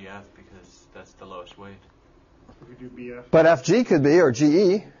to do BF because that's the lowest weight. If we do BF. But FG could be, or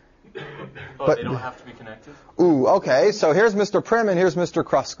GE. But they don't have to be connected? Ooh, okay, so here's Mr. Prim and here's Mr.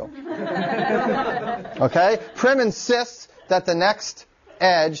 Kruskal. Okay? Prim insists that the next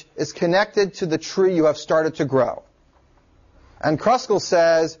edge is connected to the tree you have started to grow. And Kruskal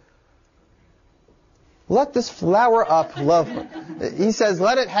says, let this flower up lovely. He says,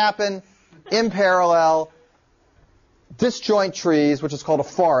 let it happen in parallel, disjoint trees, which is called a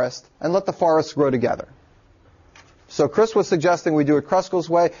forest, and let the forests grow together. So Chris was suggesting we do it Kruskal's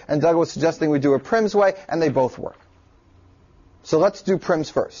way, and Doug was suggesting we do it Prim's way, and they both work. So let's do Prim's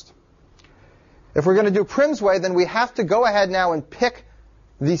first. If we're going to do Prim's way, then we have to go ahead now and pick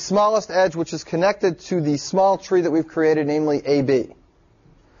the smallest edge, which is connected to the small tree that we've created, namely AB.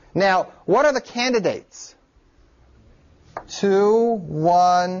 Now, what are the candidates? 2,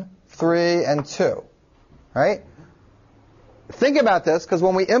 1, 3, and 2. Right? Think about this, because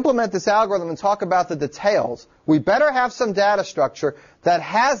when we implement this algorithm and talk about the details, we better have some data structure that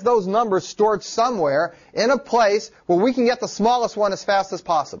has those numbers stored somewhere in a place where we can get the smallest one as fast as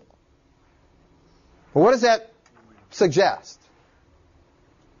possible. Well, what does that suggest?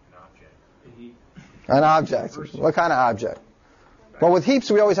 An object. What kind of object? Well, with heaps,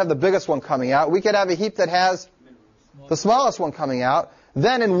 we always have the biggest one coming out. We could have a heap that has the smallest one coming out.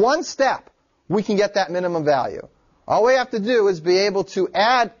 Then in one step, we can get that minimum value. All we have to do is be able to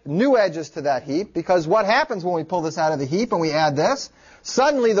add new edges to that heap, because what happens when we pull this out of the heap and we add this?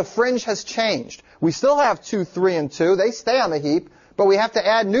 Suddenly the fringe has changed. We still have 2, 3, and 2. They stay on the heap, but we have to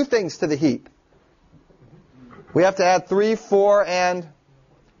add new things to the heap. We have to add 3, 4, and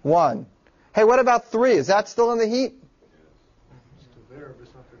 1. Hey, what about 3? Is that still in the heap?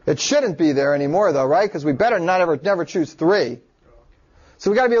 It shouldn't be there anymore, though, right? Because we better never choose 3. So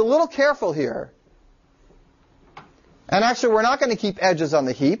we've got to be a little careful here. And actually, we're not going to keep edges on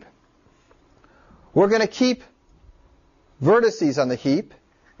the heap. We're going to keep vertices on the heap.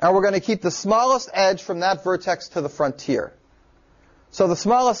 And we're going to keep the smallest edge from that vertex to the frontier. So the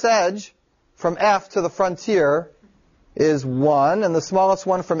smallest edge from F to the frontier is 1. And the smallest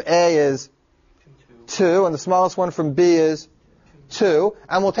one from A is 2. And the smallest one from B is 2.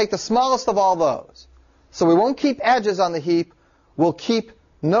 And we'll take the smallest of all those. So we won't keep edges on the heap. We'll keep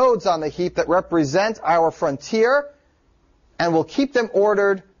nodes on the heap that represent our frontier. And we'll keep them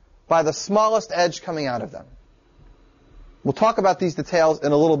ordered by the smallest edge coming out of them. We'll talk about these details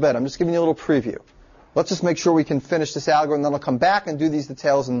in a little bit. I'm just giving you a little preview. Let's just make sure we can finish this algorithm, then I'll come back and do these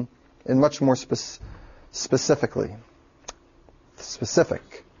details in much more specifically.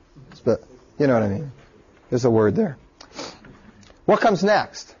 Specific. You know what I mean. There's a word there. What comes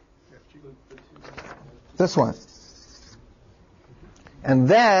next? This one. And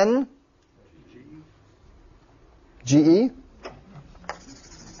then GE.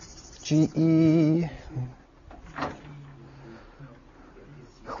 GE.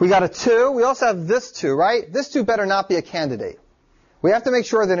 We got a 2. We also have this 2, right? This 2 better not be a candidate. We have to make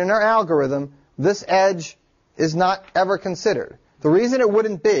sure that in our algorithm, this edge is not ever considered. The reason it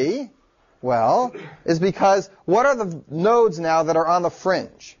wouldn't be, well, is because what are the nodes now that are on the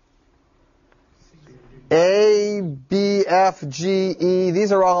fringe? A, B, F, G, E.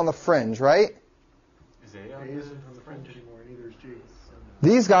 These are all on the fringe, right? A isn't on the fringe anymore, neither is G.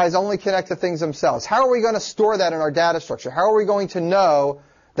 These guys only connect to things themselves. How are we going to store that in our data structure? How are we going to know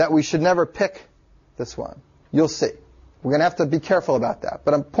that we should never pick this one? You'll see. We're going to have to be careful about that.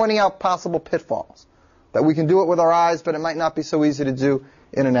 But I'm pointing out possible pitfalls. That we can do it with our eyes, but it might not be so easy to do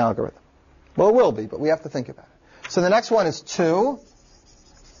in an algorithm. Well, it will be, but we have to think about it. So the next one is 2.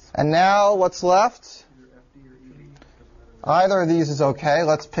 And now what's left? Either of these is okay.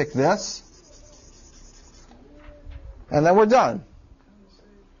 Let's pick this. And then we're done.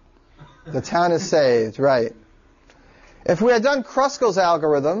 The town is saved, right. If we had done Kruskal's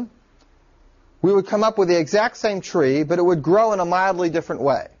algorithm, we would come up with the exact same tree, but it would grow in a mildly different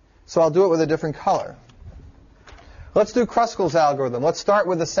way. So I'll do it with a different color. Let's do Kruskal's algorithm. Let's start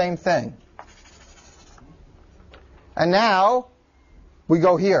with the same thing. And now we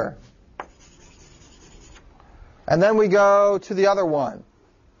go here. And then we go to the other one,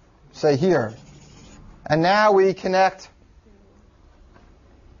 say here. And now we connect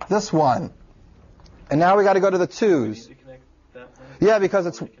this one. And now we got to go to the 2s. We need to connect that one? Yeah, because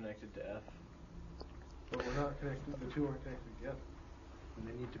it's connected to F. But we're not connected, the 2 aren't connected together. And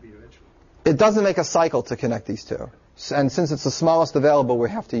they need to be eventually. It doesn't make a cycle to connect these 2. And since it's the smallest available, we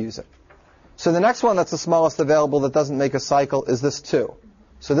have to use it. So the next one that's the smallest available that doesn't make a cycle is this 2.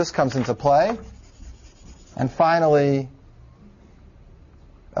 So this comes into play. And finally,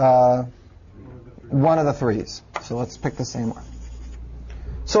 one of the 3s. So let's pick the same one.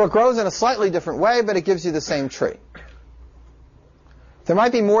 So it grows in a slightly different way, but it gives you the same tree. There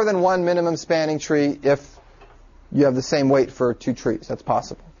might be more than one minimum spanning tree if you have the same weight for 2 trees. That's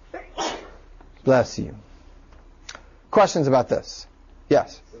possible. Bless you. Questions about this?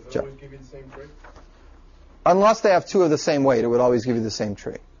 Yes? Does it always give you the same tree? Unless they have 2 of the same weight, it would always give you the same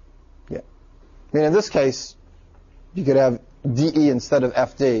tree. Yeah. I mean, in this case, you could have DE instead of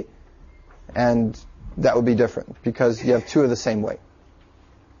FD, and that would be different because you have 2 of the same weight.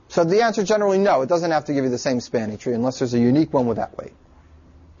 So the answer generally no. It doesn't have to give you the same spanning tree unless there's a unique one with that weight.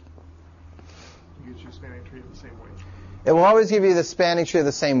 You get your spanning tree of the same weight. It will always give you the spanning tree of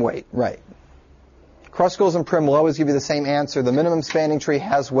the same weight, right. Kruskal's and Prim will always give you the same answer. The minimum spanning tree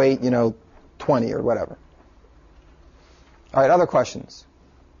has weight, 20 or whatever. All right, other questions?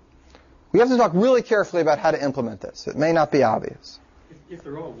 We have to talk really carefully about how to implement this. It may not be obvious. If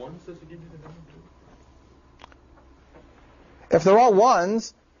they're all ones, does it give you the number? If they're all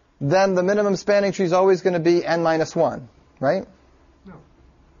ones, then the minimum spanning tree is always going to be n minus 1, right? No.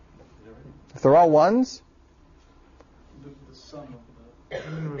 If they're all ones? The sum of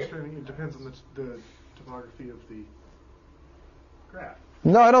the minimum spanning, it depends on the topography of the graph.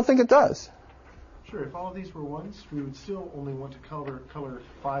 No, I don't think it does. Sure, if all of these were ones, we would still only want to color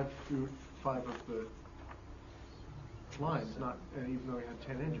 5 through 5 of the lines, not even though we had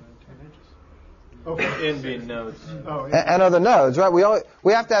 10 inches. Okay. N being nodes. Oh, And other nodes, right?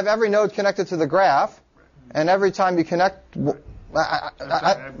 We have to have every node connected to the graph, and every time you connect, I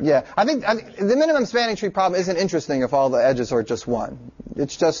think the minimum spanning tree problem isn't interesting if all the edges are just 1.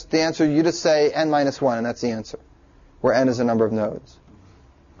 It's just the answer. You just say n minus 1, and that's the answer, where n is the number of nodes.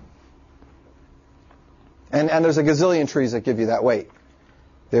 And there's a gazillion trees that give you that weight.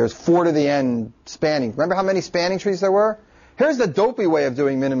 There's 4 to the n spanning. Remember how many spanning trees there were? Here's the dopey way of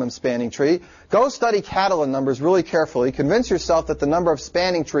doing minimum spanning tree. Go study Catalan numbers really carefully. Convince yourself that the number of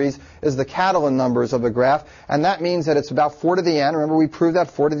spanning trees is the Catalan numbers of the graph, and that means that it's about 4 to the n. Remember we proved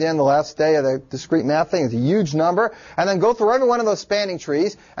that 4 to the n the last day of the discrete math thing. It's a huge number. And then go through every one of those spanning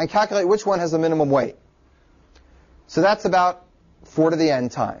trees and calculate which one has the minimum weight. So that's about 4 to the n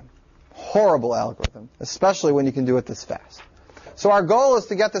time. Horrible algorithm, especially when you can do it this fast. So our goal is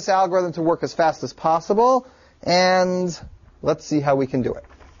to get this algorithm to work as fast as possible, and let's see how we can do it.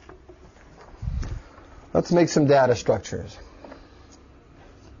 Let's make some data structures.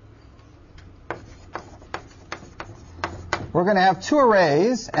 We're going to have 2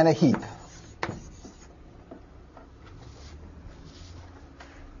 arrays and a heap.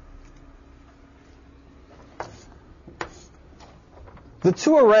 The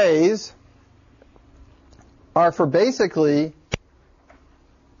 2 arrays are for basically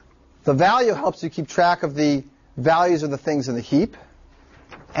the value helps you keep track of the values of the things in the heap,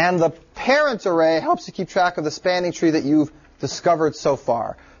 and the parent array helps you keep track of the spanning tree that you've discovered so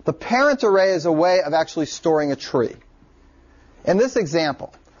far. The parent array is a way of actually storing a tree. In this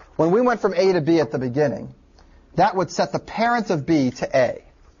example, when we went from A to B at the beginning, that would set the parent of B to A,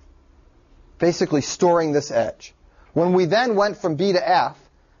 basically storing this edge. When we then went from B to F,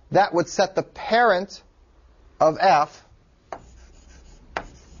 that would set the parent of F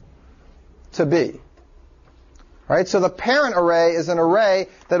to B. Right? So the parent array is an array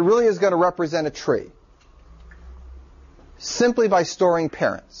that really is going to represent a tree, simply by storing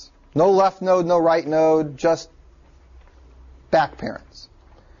parents. No left node, no right node, just back parents.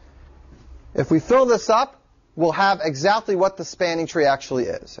 If we fill this up, we'll have exactly what the spanning tree actually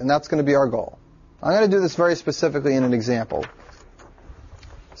is, and that's going to be our goal. I'm going to do this very specifically in an example.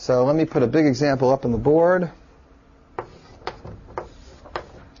 So let me put a big example up on the board.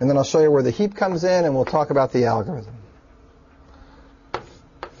 And then I'll show you where the heap comes in, and we'll talk about the algorithm.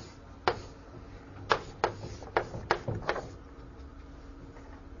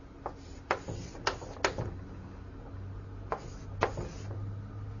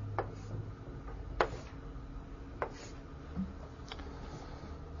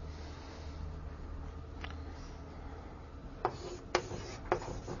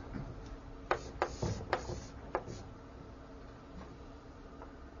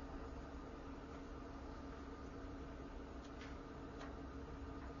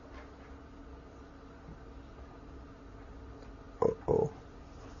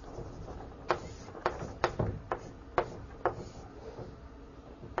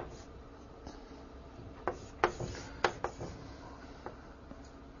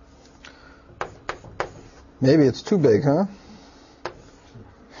 Maybe it's too big, huh?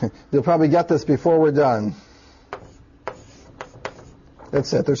 You'll probably get this before we're done.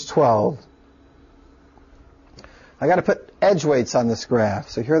 That's it. There's 12. I got to put edge weights on this graph.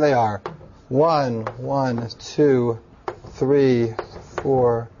 So here they are. 1, 1, 2, 3,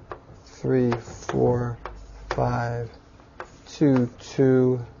 4, 3, 4, 5, 2,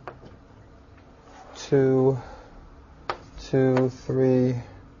 2, 2, 2, 3,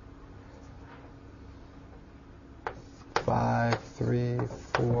 5, 3,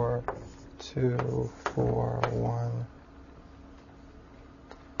 4, 2, 4, 1,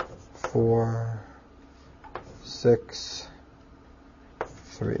 4, 6,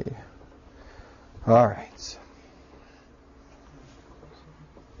 3. All right.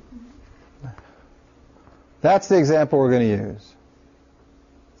 That's the example we're going to use.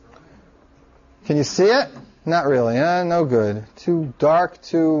 Can you see it? Not really, huh? No good. Too dark,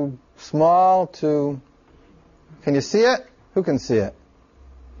 too small, too... Can you see it? Who can see it?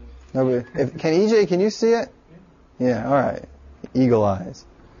 Nobody. Can EJ, can you see it? Yeah, all right. Eagle eyes.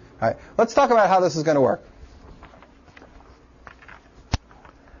 All right, let's talk about how this is going to work.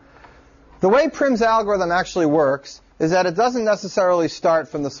 The way Prim's algorithm actually works is that it doesn't necessarily start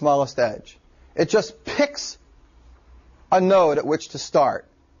from the smallest edge. It just picks a node at which to start,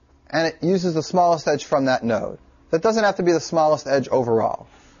 and it uses the smallest edge from that node. That doesn't have to be the smallest edge overall.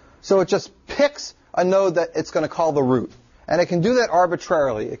 So it just picks a node that it's going to call the root. And it can do that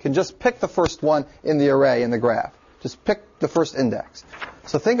arbitrarily. It can just pick the first one in the array, in the graph. Just pick the first index.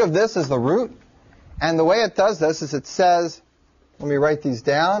 So think of this as the root. And the way it does this is it says, let me write these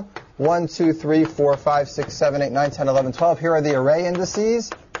down. 1, 2, 3, 4, 5, 6, 7, 8, 9, 10, 11, 12. Here are the array indices.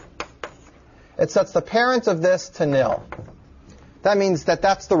 It sets the parent of this to nil. That means that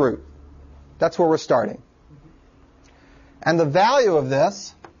that's the root. That's where we're starting. And the value of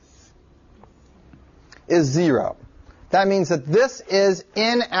this is 0. That means that this is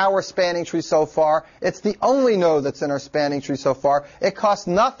in our spanning tree so far. It's the only node that's in our spanning tree so far. It costs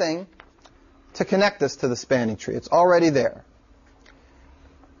nothing to connect this to the spanning tree. It's already there.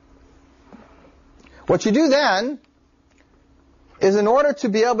 What you do then is, in order to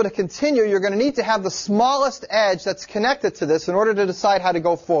be able to continue, you're going to need to have the smallest edge that's connected to this in order to decide how to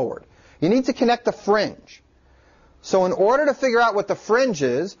go forward. You need to connect the fringe. So in order to figure out what the fringe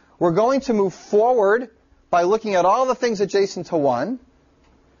is, we're going to move forward by looking at all the things adjacent to 1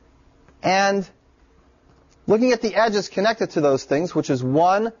 and looking at the edges connected to those things, which is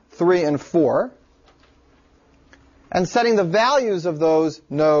 1, 3, and 4, and setting the values of those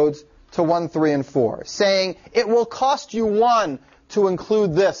nodes to 1, 3, and 4, saying it will cost you 1 to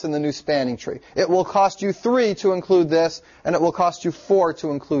include this in the new spanning tree. It will cost you 3 to include this, and it will cost you 4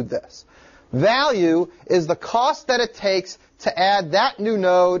 to include this. Value is the cost that it takes to add that new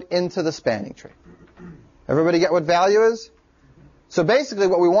node into the spanning tree. Everybody get what value is? So basically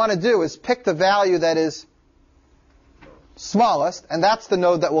what we want to do is pick the value that is smallest, and that's the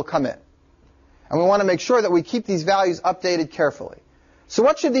node that will come in. And we want to make sure that we keep these values updated carefully. So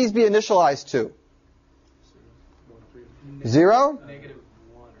what should these be initialized to? 0? Negative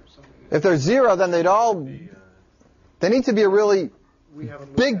 1 or something. If they're 0, then they need to be a really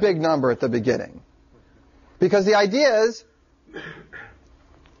big number at the beginning. Because the idea is,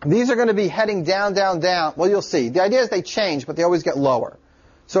 these are going to be heading down, down, down. Well, you'll see. The idea is they change, but they always get lower.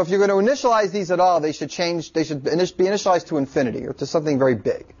 So if you're going to initialize these at all, they should change. They should be initialized to infinity, or to something very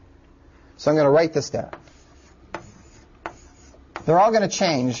big. So I'm going to write this down. They're all going to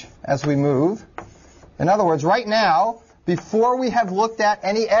change as we move. In other words, right now, before we have looked at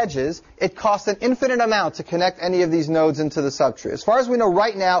any edges, it costs an infinite amount to connect any of these nodes into the subtree. As far as we know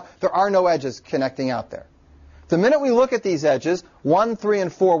right now, there are no edges connecting out there. The minute we look at these edges, 1, 3,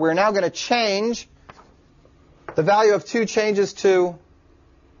 and 4, we're now going to change. The value of 2 changes to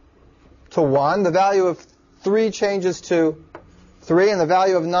 1. The value of 3 changes to 3. And the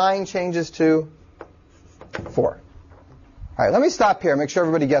value of 9 changes to 4. All right, let me stop here and make sure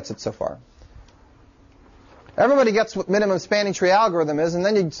everybody gets it so far. Everybody gets what minimum spanning tree algorithm is, and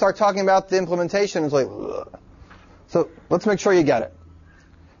then you start talking about the implementation. It's like, ugh. So let's make sure you get it.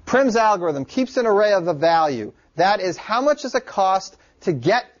 Prim's algorithm keeps an array of a value. That is, how much does it cost to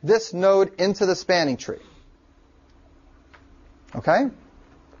get this node into the spanning tree? Okay?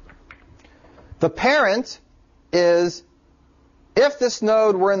 The parent is, if this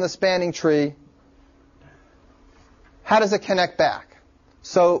node were in the spanning tree, how does it connect back?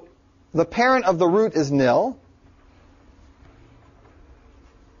 So the parent of the root is nil.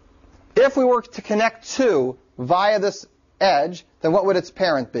 If we were to connect 2 via this edge, then what would its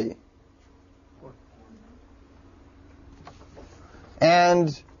parent be?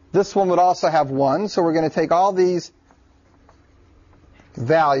 And this one would also have 1, so we're going to take all these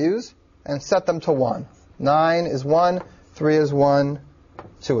values and set them to 1. 9 is 1, 3 is 1,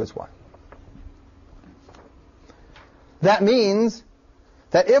 2 is 1. That means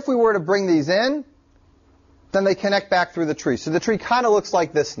that if we were to bring these in, then they connect back through the tree. So the tree kind of looks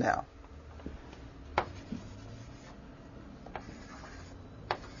like this now.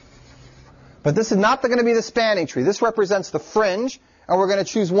 But this is not going to be the spanning tree. This represents the fringe, and we're going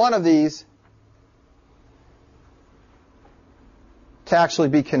to choose one of these to actually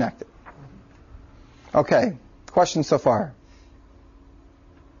be connected. Okay, questions so far?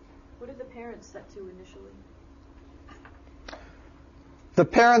 What are the parents set to initially? The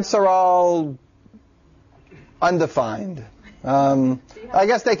parents are all undefined. I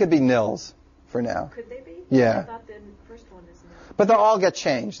guess they could be nils for now. Could they be? Yeah. I thought the first one is nil. But they'll all get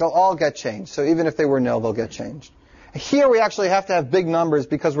changed. They'll all get changed. So even if they were nil, they'll get changed. Here we actually have to have big numbers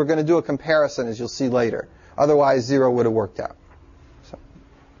because we're going to do a comparison, as you'll see later. Otherwise, 0 would have worked out. So.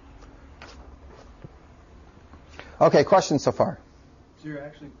 Okay, questions so far? So you're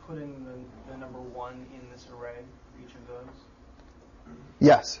actually putting the number 1 in this array for each of those?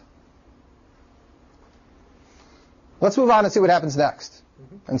 Yes. Let's move on and see what happens next.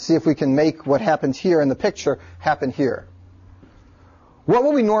 And see if we can make what happened here in the picture happen here. What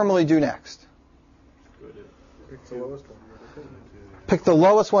will we normally do next? Pick the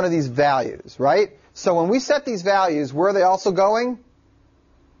lowest one of these values, right? So when we set these values, where are they also going?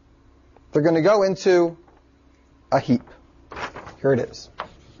 They're going to go into a heap. Here it is.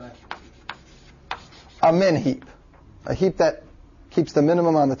 A min heap. A heap that keeps the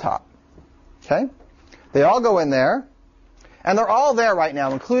minimum on the top. Okay? They all go in there. And they're all there right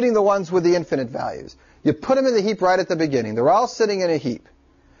now, including the ones with the infinite values. You put them in the heap right at the beginning. They're all sitting in a heap.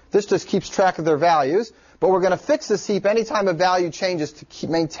 This just keeps track of their values. But we're going to fix this heap anytime a value changes to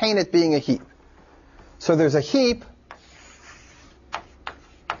maintain it being a heap. So there's a heap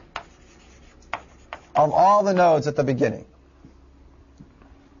of all the nodes at the beginning.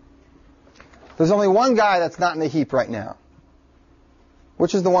 There's only one guy that's not in the heap right now.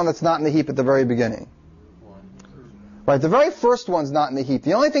 Which is the one that's not in the heap at the very beginning? Right, the very first one's not in the heap.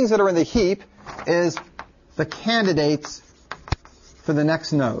 The only things that are in the heap is the candidates for the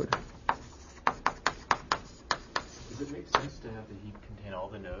next node. Does it make sense to have the heap contain all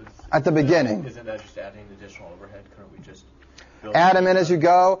the nodes? At the beginning. Isn't that just adding additional overhead? Couldn't we just build add them in as you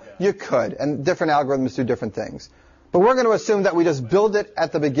go? Yeah. You could, and different algorithms do different things. But we're going to assume that we just build it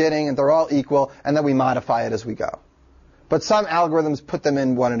at the beginning and they're all equal, and then we modify it as we go. But some algorithms put them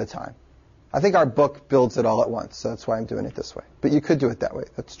in one at a time. I think our book builds it all at once, so that's why I'm doing it this way. But you could do it that way.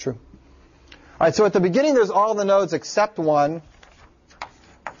 That's true. All right, so at the beginning there's all the nodes except one,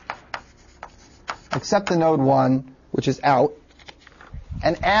 except the node 1, which is out.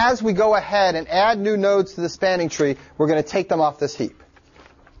 And as we go ahead and add new nodes to the spanning tree, we're going to take them off this heap.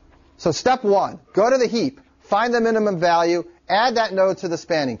 So step 1, go to the heap, find the minimum value, add that node to the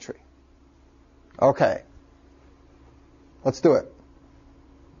spanning tree. Okay. Let's do it.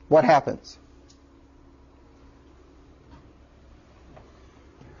 What happens?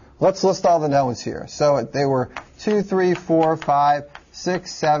 Let's list all the nodes here. So they were 2, 3, 4, 5,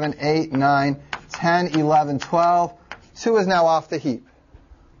 6, 7, 8, 9, 10, 11, 12. 2 is now off the heap.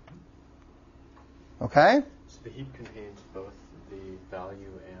 Okay? So the heap contains both the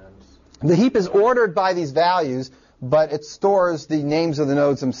value and... The heap is ordered by these values, but it stores the names of the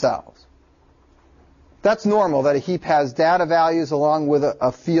nodes themselves. That's normal, that a heap has data values along with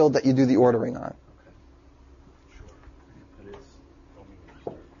a field that you do the ordering on.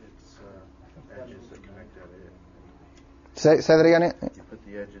 Edges that connect out of it. Say that again? You put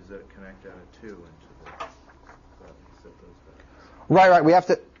the edges that connect out of 2 into the set those values. Right. We have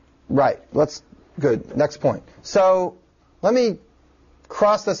to. Right. Good. Next point. So let me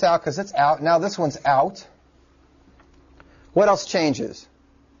cross this out because it's out. Now this one's out. What else changes?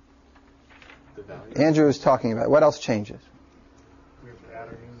 The value. Andrew was talking about. What else changes? We have to add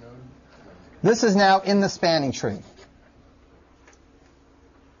a new node. This is now in the spanning tree.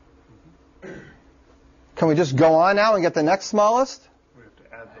 Can we just go on now and get the next smallest? We have to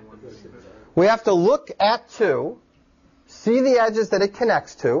add the one. We have to look at 2, see the edges that it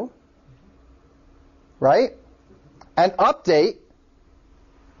connects to, right? And update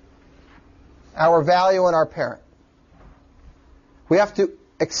our value and our parent. We have to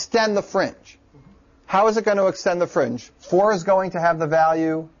extend the fringe. How is it going to extend the fringe? 4 is going to have the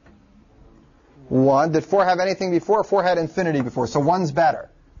value 1. Did 4 have anything before? 4 had infinity before, so 1's better.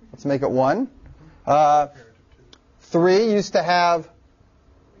 Let's make it 1. 3 used to have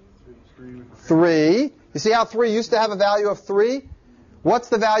 3. You see how 3 used to have a value of 3? What's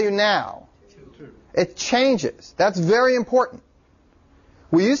the value now? 2. It changes. That's very important.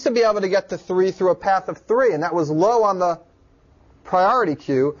 We used to be able to get to 3 through a path of 3, and that was low on the priority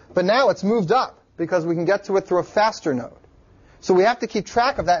queue, but now it's moved up because we can get to it through a faster node. So we have to keep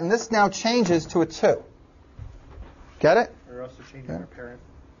track of that, and this now changes to a 2. Get it? We're also changing our parent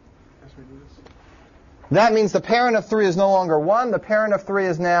as we do this. That means the parent of 3 is no longer 1. The parent of 3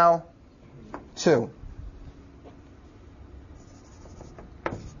 is now 2.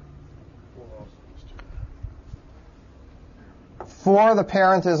 4, the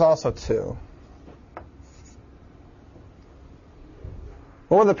parent is also 2.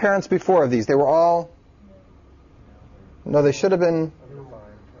 What were the parents before of these? They were all... No, they should have been...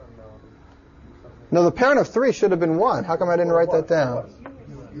 No, the parent of 3 should have been 1. How come I didn't write that down?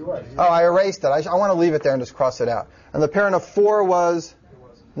 Oh, I erased it. I want to leave it there and just cross it out. And the parent of 4 was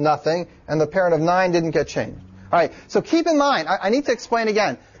nothing, and the parent of 9 didn't get changed. All right, so keep in mind, I need to explain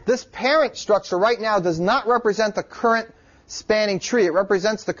again. This parent structure right now does not represent the current spanning tree. It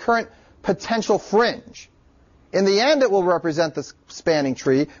represents the current potential fringe. In the end, it will represent the spanning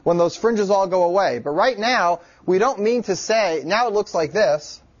tree when those fringes all go away. But right now, we don't mean to say, now it looks like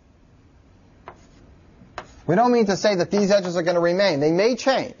this. We don't mean to say that these edges are going to remain. They may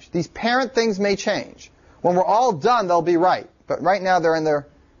change. These parent things may change. When we're all done, they'll be right. But right now, they're in their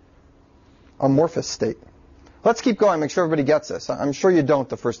amorphous state. Let's keep going, make sure everybody gets this. I'm sure you don't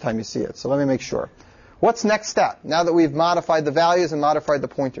the first time you see it, so let me make sure. What's next step? Now that we've modified the values and modified the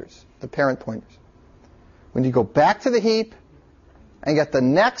pointers, the parent pointers. We need to go back to the heap and get the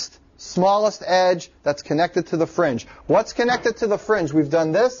next smallest edge that's connected to the fringe. What's connected to the fringe? We've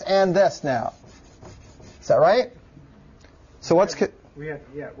done this and this now. Is that right? So what's... we're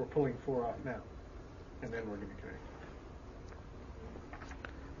pulling 4 off now, and then we're going to connect.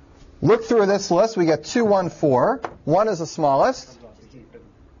 Look through this list. We get 2, 1, 4. 1 is the smallest.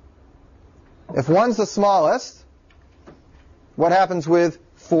 If 1's the smallest, what happens with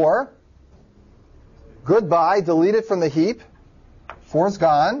 4? Goodbye. Delete it from the heap. 4's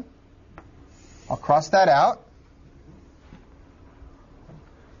gone. I'll cross that out.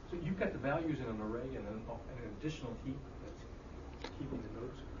 So you've got the values in an array and an additional heap that's keeping the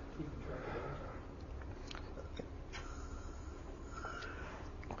nodes, keeping track of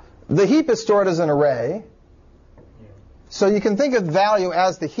those. The heap is stored as an array. So you can think of value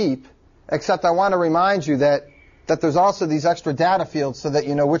as the heap, except I want to remind you that there's also these extra data fields so that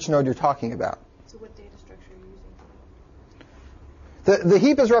you know which node you're talking about. So what data structure are you using? The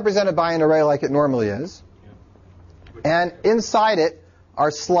heap is represented by an array like it normally is. And inside it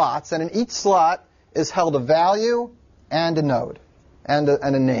are slots, and in each slot is held a value and a node and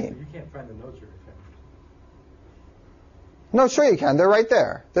a name. You can't find the nodes or anything. No, sure you can. They're right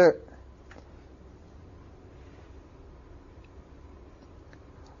there.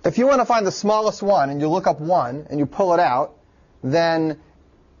 If you want to find the smallest one and you look up 1 and you pull it out, then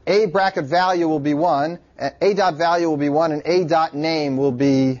A bracket value will be 1, A dot value will be 1, and A dot name will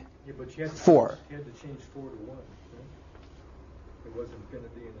be 4. You had to change 4 to 1. Right? It was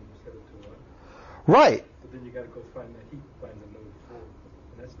infinity and then you set it to 1. Right. But then you got to go find that heap, find the node 4.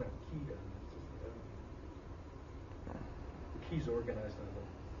 And that's not key down there. The key's organized on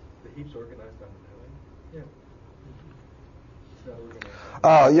the heap's organized on the value. Yeah. It's not organized.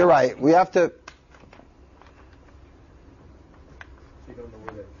 Oh, you're right. We have to... You don't know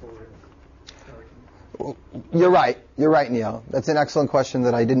where that 4 is. You're right. You're right, Neil. That's an excellent question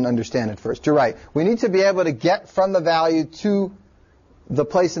that I didn't understand at first. You're right. We need to be able to get from the value to the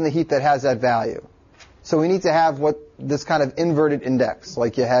place in the heap that has that value. So we need to have this kind of inverted index,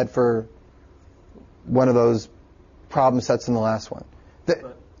 like you had for one of those problem sets in the last one.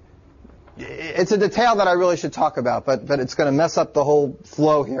 It's a detail that I really should talk about, but it's going to mess up the whole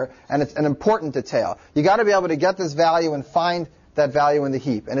flow here, and it's an important detail. You got to be able to get this value and find that value in the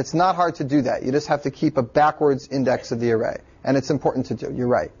heap, and it's not hard to do that. You just have to keep a backwards index of the array, and it's important to do. You're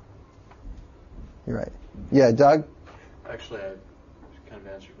right. You're right. Yeah, Doug? Actually, I kind of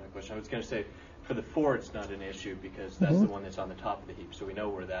answered my question. I was going to say, for the 4, it's not an issue because that's the one that's on the top of the heap, so we know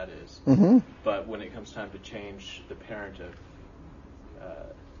where that is. But when it comes time to change the parent of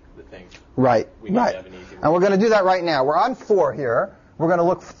the things, right, we need to have an easy way. And we're going to do that right now. We're on 4 here. We're going to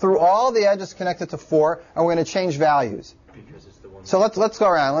look through all the edges connected to 4, and we're going to change values. Because it's the one. So let's go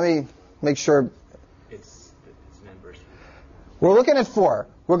around. Let me make sure. It's an inverse. We're looking at 4.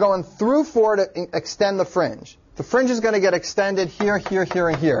 We're going through 4 to extend the fringe. The fringe is going to get extended here, here, here,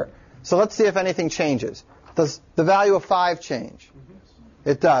 and here. So let's see if anything changes. Does the value of 5 change?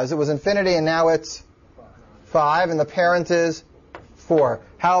 It does. It was infinity, and now it's 5, and the parent is 4.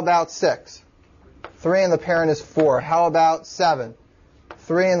 How about 6? 3 and the parent is 4. How about 7?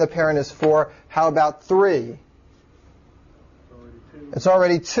 3 and the parent is 4. How about 3? It's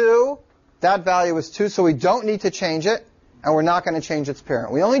already 2. That value is 2, so we don't need to change it, and we're not going to change its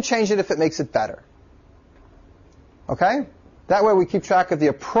parent. We only change it if it makes it better. Okay? That way we keep track of the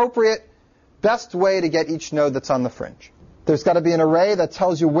appropriate, best way to get each node that's on the fringe. There's got to be an array that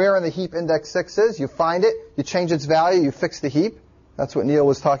tells you where in the heap index 6 is. You find it, you change its value, you fix the heap. That's what Neil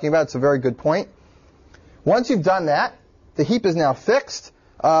was talking about. It's a very good point. Once you've done that, the heap is now fixed.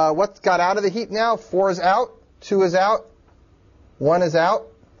 What's got out of the heap now? 4 is out, 2 is out, 1 is out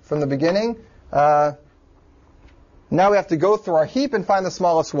from the beginning. Now we have to go through our heap and find the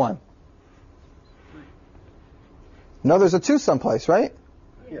smallest one. No, there's a 2 someplace, right?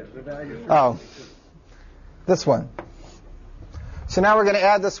 Yeah, the value. Oh, this one. So now we're going to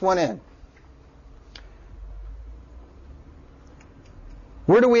add this one in.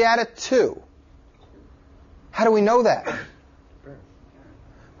 Where do we add it to? How do we know that?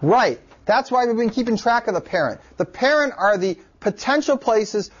 Right. That's why we've been keeping track of the parent. The parent are the potential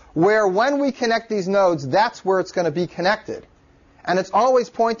places where when we connect these nodes, that's where it's going to be connected. And it's always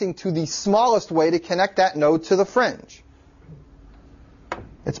pointing to the smallest way to connect that node to the fringe.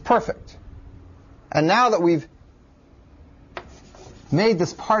 It's perfect. And now that we've made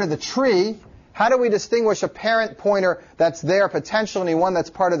this part of the tree, how do we distinguish a parent pointer that's there potentially and one that's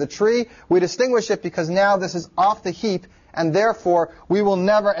part of the tree? We distinguish it because now this is off the heap, and therefore we will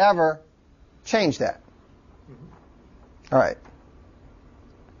never ever change that. All right.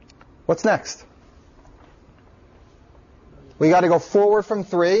 What's next? We got to go forward from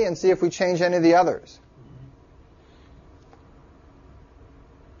 3 and see if we change any of the others.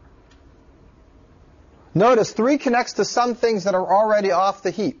 Notice 3 connects to some things that are already off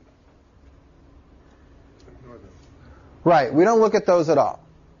the heap. Right, we don't look at those at all.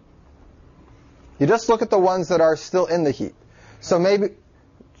 You just look at the ones that are still in the heap. So maybe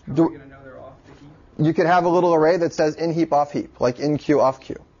you could have a little array that says in heap, off heap, like in queue, off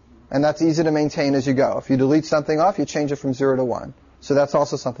queue. And that's easy to maintain as you go. If you delete something off, you change it from 0 to 1. So that's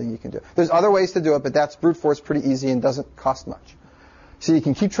also something you can do. There's other ways to do it, but that's brute force pretty easy and doesn't cost much. So you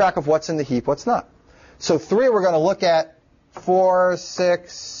can keep track of what's in the heap, what's not. So 3, we're going to look at 4,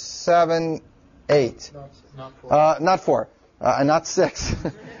 6, 7, 8. Not 4. And not 6.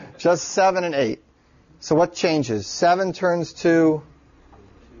 Just 7 and 8. So what changes? 7 turns to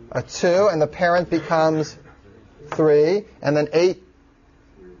a 2, and the parent becomes 3. And then 8,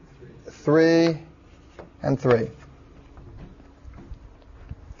 3, and 3.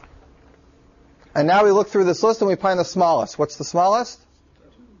 And now we look through this list and we find the smallest. What's the smallest?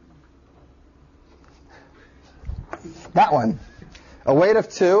 That one. A weight of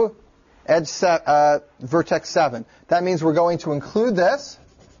 2, edge vertex 7. That means we're going to include this.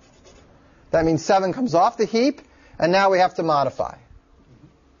 That means 7 comes off the heap, and now we have to modify.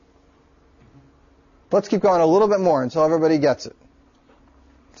 Let's keep going a little bit more until everybody gets it.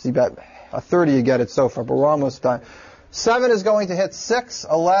 See, about a third of you get it so far, but we're almost done. 7 is going to hit 6,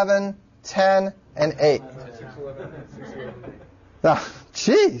 11, 10, and 8.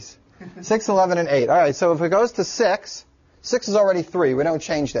 Jeez. 6, 11, and 8. All right, so if it goes to 6, 6 is already 3. We don't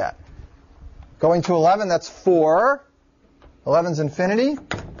change that. Going to 11, that's 4. 11's infinity.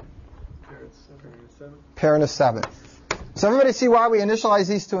 Parent is 7. So everybody see why we initialize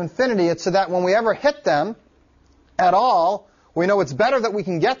these to infinity? It's so that when we ever hit them at all, we know it's better that we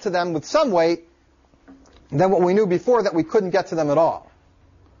can get to them with some weight than what we knew before that we couldn't get to them at all.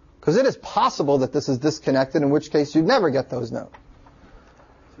 Because it is possible that this is disconnected, in which case you'd never get those nodes.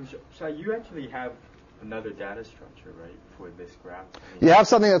 So you actually have another data structure, right, for this graph? You have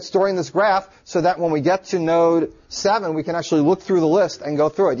something that's storing this graph so that when we get to node 7, we can actually look through the list and go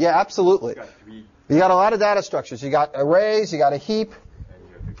through it. Yeah, absolutely. You got a lot of data structures. You got arrays, you got a heap,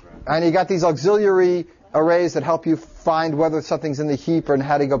 and you got these auxiliary arrays that help you find whether something's in the heap and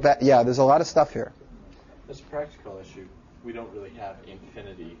how to go back. Yeah, there's a lot of stuff here. As a practical issue, we don't really have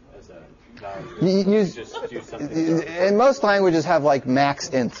infinity as a value. You just do something. in most languages have like max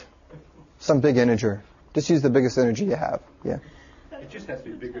int, some big integer. Just use the biggest integer you have. Yeah. It just has to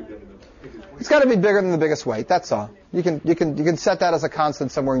be bigger than the biggest weight. It's got to be bigger than the biggest weight. That's all. You can set that as a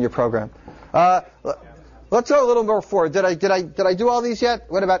constant somewhere in your program. Let's go a little more forward. Did I do all these yet?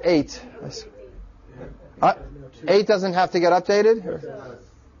 What about 8? 8 doesn't have to get updated?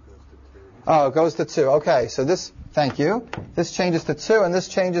 Oh, it goes to 2. Okay, so this, thank you. This changes to 2, and this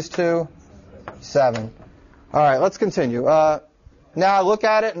changes to 7. All right, let's continue. Now I look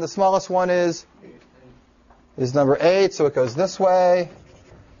at it, and the smallest one is number 8, so it goes this way.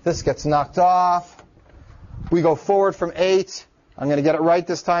 This gets knocked off. We go forward from 8. I'm going to get it right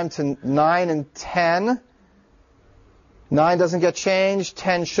this time to 9 and 10. 9 doesn't get changed.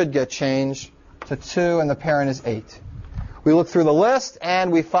 10 should get changed to 2, and the parent is 8. We look through the list,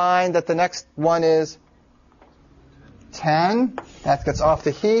 and we find that the next one is 10. That gets off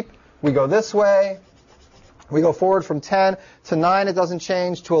the heap. We go this way. We go forward from 10 to 9. It doesn't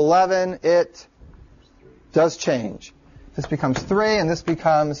change. To 11, it does change. This becomes 3, and this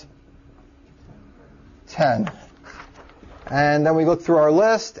becomes 10. And then we look through our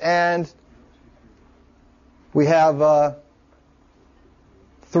list, and we have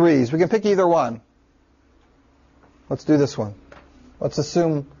 3s. We can pick either one. Let's do this one. Let's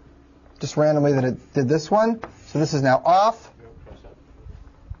assume just randomly that it did this one. So this is now off.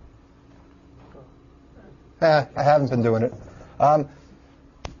 I haven't been doing it.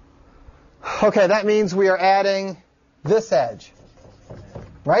 Okay, that means we are adding this edge,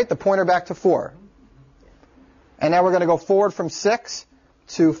 right? The pointer back to 4. And now we're going to go forward from 6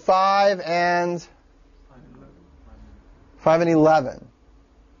 to 5 and 11.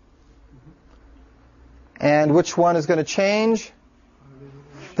 And which one is going to change?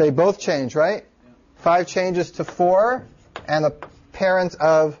 They both change, right? 5 changes to 4, and a parent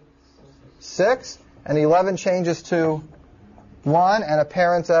of 6. And 11 changes to 1, and a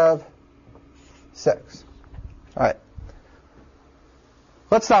parent of 6. All right.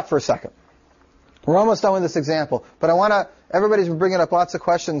 Let's stop for a second. We're almost done with this example, but everybody's been bringing up lots of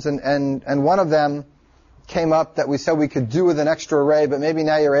questions, and one of them came up that we said we could do with an extra array, but maybe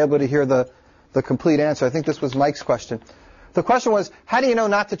now you're able to hear the complete answer. I think this was Mike's question. The question was, how do you know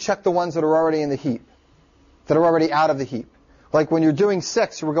not to check the ones that are already in the heap, that are already out of the heap? Like when you're doing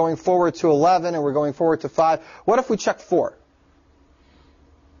 6, we're going forward to 11, and we're going forward to 5. What if we checked 4?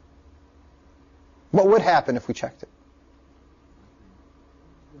 What would happen if we checked it?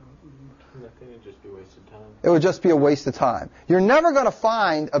 Nothing, it'd just be a waste of time. It would just be a waste of time. You're never going to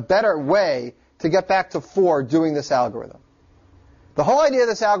find a better way to get back to 4 doing this algorithm. The whole idea of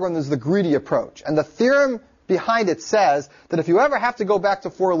this algorithm is the greedy approach. And the theorem behind it says that if you ever have to go back to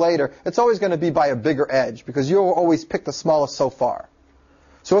 4 later, it's always going to be by a bigger edge, because you'll always pick the smallest so far.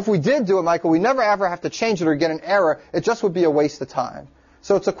 So if we did do it, Michael, we never ever have to change it or get an error. It just would be a waste of time.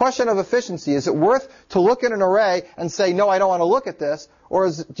 So it's a question of efficiency. Is it worth to look at an array and say, no, I don't want to look at this? Or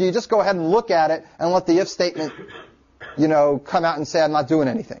do you just go ahead and look at it and let the if statement, come out and say, I'm not doing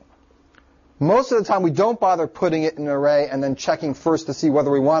anything? Most of the time, we don't bother putting it in an array and then checking first to see whether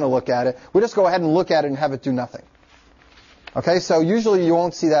we want to look at it. We just go ahead and look at it and have it do nothing. Okay, so usually you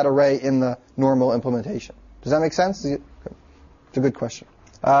won't see that array in the normal implementation. Does that make sense? It's a good question.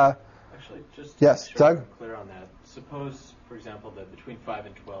 Actually, just to yes, make sure Doug? I'm clear on that. Suppose, for example, that between 5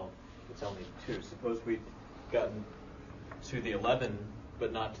 and 12, it's only 2. Suppose we'd gotten to the 11,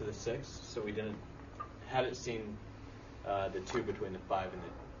 but not to the 6, so we hadn't seen the 2 between the 5 and the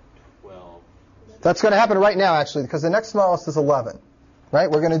 12. That's going to happen right now, actually, because the next smallest is 11. Right?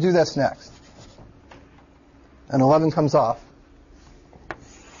 We're going to do this next. And 11 comes off.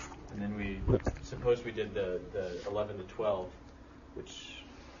 And then suppose we did the 11 to 12, which,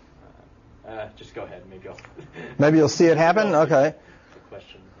 just go ahead, maybe you'll see it happen? Okay.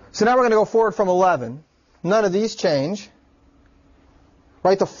 Question. So now we're going to go forward from 11. None of these change.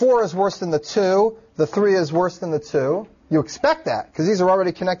 Right? The 4 is worse than the 2. The 3 is worse than the 2. You expect that, because these are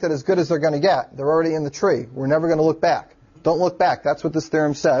already connected as good as they're going to get. They're already in the tree. We're never going to look back. Don't look back. That's what this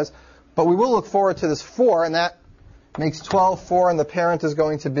theorem says. But we will look forward to this 4, and that makes 12, 4, and the parent is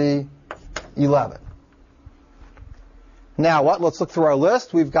going to be 11. Now what? Let's look through our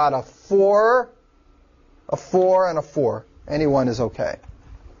list. We've got a 4, a 4, and a 4. Any one is okay.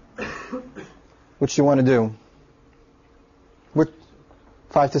 Which do you want to do?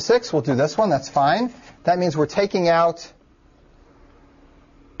 5 to 6, we'll do this one. That's fine. That means we're taking out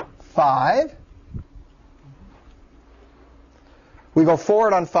 5. We go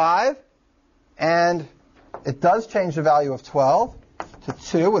forward on 5, and it does change the value of 12 to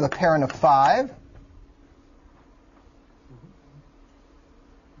 2 with a parent of 5.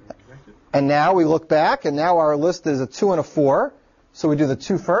 And now we look back, and now our list is a 2 and a 4. So we do the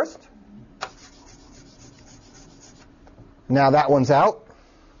 2 first. Now that one's out.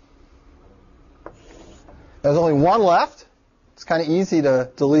 There's only 1 left. It's kind of easy to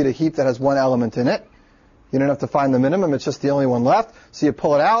delete a heap that has 1 element in it. You don't have to find the minimum. It's just the only one left. So you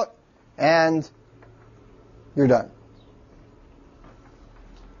pull it out, and you're done.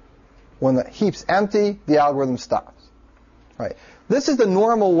 When the heap's empty, the algorithm stops. All right. This is the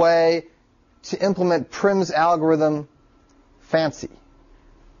normal way to implement Prim's algorithm fancy.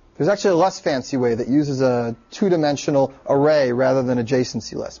 There's actually a less fancy way that uses a 2-dimensional array rather than a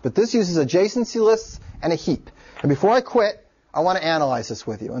adjacency list. But this uses adjacency lists and a heap. And before I quit, I want to analyze this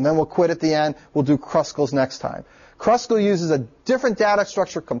with you. And then we'll quit at the end. We'll do Kruskal's next time. Kruskal uses a different data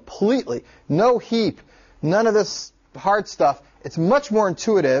structure completely. No heap. None of this hard stuff. It's much more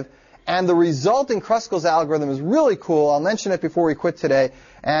intuitive. And the result in Kruskal's algorithm is really cool. I'll mention it before we quit today.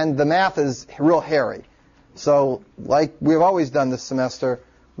 And the math is real hairy. So like we've always done this semester,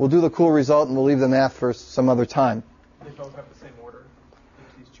 we'll do the cool result and we'll leave the math for some other time. They both have the same order?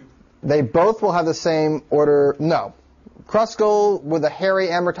 These two? They both will have the same order. No. Kruskal with a hairy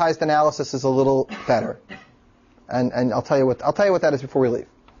amortized analysis is a little better. And I'll tell you what that is before we leave.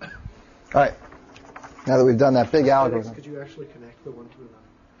 All right. Now that we've done that big algorithm. Could you actually connect the one to another?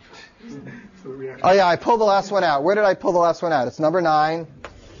 Oh yeah, I pulled the last one out. Where did I pull the last one out? It's number 9.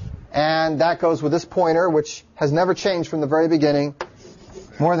 And that goes with this pointer, which has never changed from the very beginning.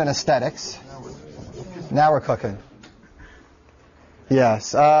 More than aesthetics. Now we're cooking.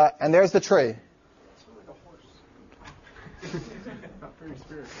 Yes. And there's the tree.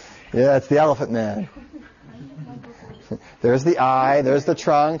 Yeah, it's the elephant man. There's the eye. There's the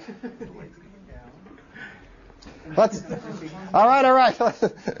trunk. All right. All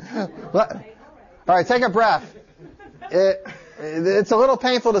right, take a breath. It's a little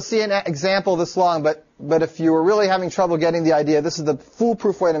painful to see an example this long, but if you were really having trouble getting the idea, this is the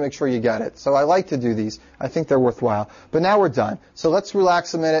foolproof way to make sure you get it. So I like to do these. I think they're worthwhile. But now we're done. So let's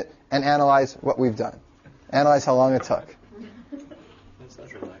relax a minute and analyze what we've done. Analyze how long it took. That's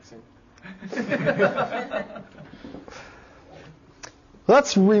not relaxing.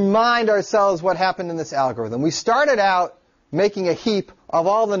 Let's remind ourselves what happened in this algorithm. We started out making a heap of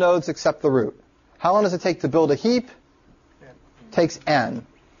all the nodes except the root. How long does it take to build a heap? Takes n.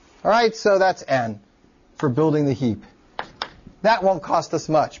 All right, so that's n for building the heap. That won't cost us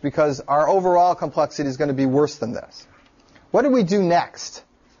much because our overall complexity is going to be worse than this. What did we do next?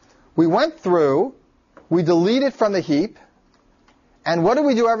 We went through, we deleted from the heap, and what did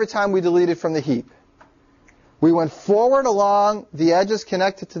we do every time we deleted from the heap? We went forward along the edges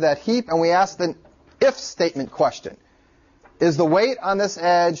connected to that heap, and we asked an if statement question. Is the weight on this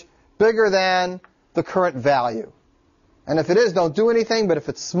edge bigger than the current value? And if it is, don't do anything, but if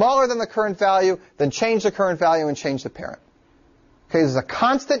it's smaller than the current value, then change the current value and change the parent. Okay, this is a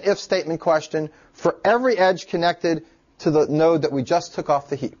constant if statement question for every edge connected to the node that we just took off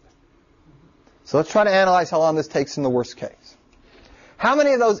the heap. So let's try to analyze how long this takes in the worst case. How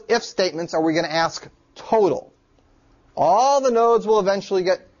many of those if statements are we going to ask total? All the nodes will eventually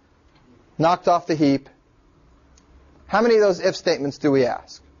get knocked off the heap. How many of those if statements do we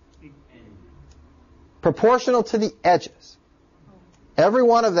ask? Proportional to the edges. Every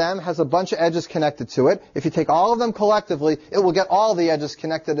one of them has a bunch of edges connected to it. If you take all of them collectively, it will get all the edges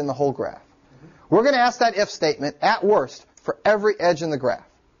connected in the whole graph. We're going to ask that if statement, at worst, for every edge in the graph.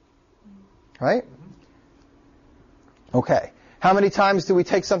 Right? Okay. How many times do we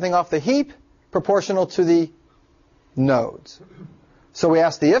take something off the heap? Proportional to the nodes. So we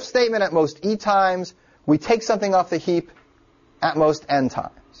ask the if statement at most e times. We take something off the heap at most n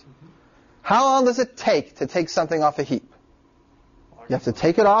times. How long does it take to take something off a heap? You have to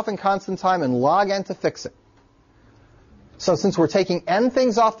take it off in constant time and log n to fix it. So since we're taking n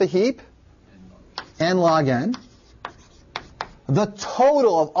things off the heap, n log n, the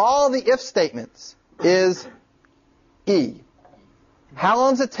total of all the if statements is e. How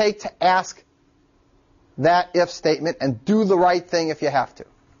long does it take to ask that if statement and do the right thing if you have to?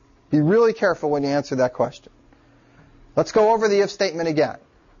 Be really careful when you answer that question. Let's go over the if statement again.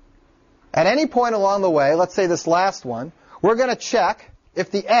 At any point along the way, let's say this last one, we're going to check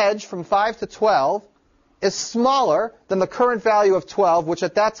if the edge from 5 to 12 is smaller than the current value of 12, which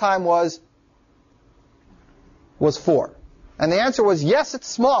at that time was 4. And the answer was, yes, it's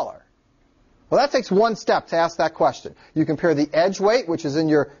smaller. Well, that takes one step to ask that question. You compare the edge weight, which is in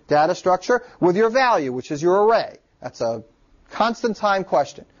your data structure, with your value, which is your array. That's a constant time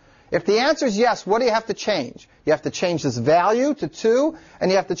question. If the answer is yes, what do you have to change? You have to change this value to 2,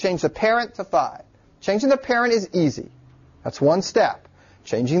 and you have to change the parent to 5. Changing the parent is easy. That's one step.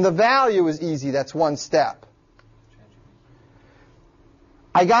 Changing the value is easy. That's one step.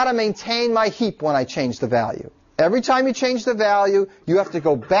 I got to maintain my heap when I change the value. Every time you change the value, you have to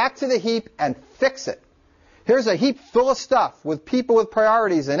go back to the heap and fix it. Here's a heap full of stuff with people with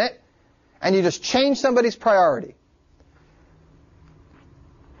priorities in it, and you just change somebody's priority.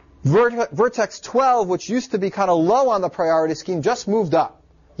 Vertex 12, which used to be kind of low on the priority scheme, just moved up.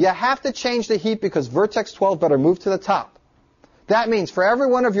 You have to change the heap because vertex 12 better move to the top. That means for every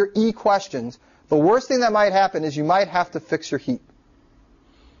one of your E questions, the worst thing that might happen is you might have to fix your heap.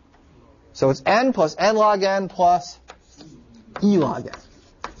 So it's n plus n log n plus E log n.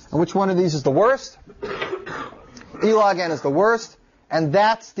 And which one of these is the worst? E log n is the worst, and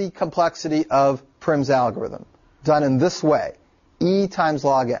that's the complexity of Prim's algorithm, done in this way, E times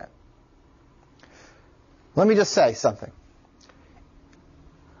log n. Let me just say something.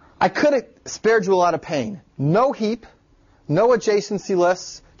 I could have spared you a lot of pain. No heap, no adjacency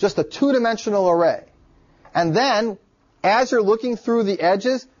lists, just a two-dimensional array. And then, as you're looking through the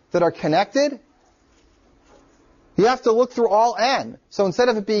edges that are connected, you have to look through all n. So instead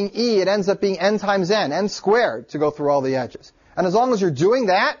of it being E, it ends up being n times n squared, to go through all the edges. And as long as you're doing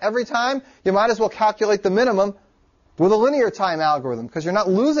that every time, you might as well calculate the minimum with a linear time algorithm, because you're not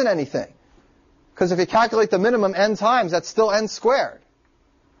losing anything. Because if you calculate the minimum n times, that's still n squared.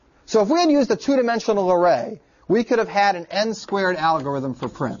 So if we had used a two-dimensional array, we could have had an n squared algorithm for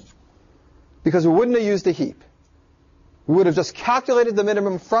Prim, because we wouldn't have used a heap. We would have just calculated the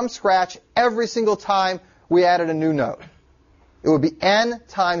minimum from scratch every single time we added a new node. It would be n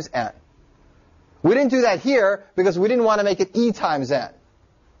times n. We didn't do that here because we didn't want to make it E times n.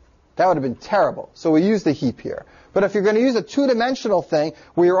 That would have been terrible. So we use the heap here. But if you're going to use a two-dimensional thing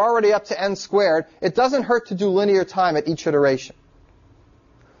where you're already up to n squared, it doesn't hurt to do linear time at each iteration.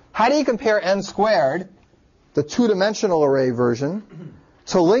 How do you compare n squared, the two-dimensional array version,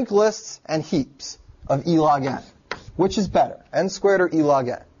 to linked lists and heaps of e log n? Which is better, n squared or e log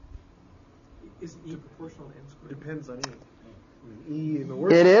n? Is e proportional to n squared? Depends on e. In the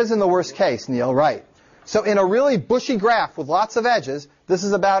worst It is in the worst case, Neil, right. So in a really bushy graph with lots of edges, this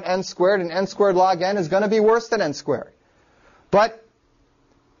is about n squared, and n squared log n is going to be worse than n squared. But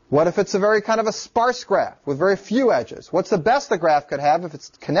what if it's a very kind of a sparse graph with very few edges? What's the best the graph could have if it's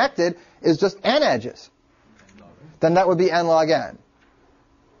connected is just n edges? Then that would be n log n.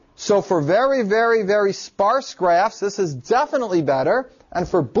 So for very, very, very sparse graphs, this is definitely better. And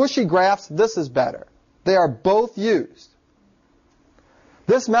for bushy graphs, this is better. They are both used.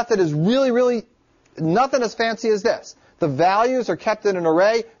 This method is really, really nothing as fancy as this. The values are kept in an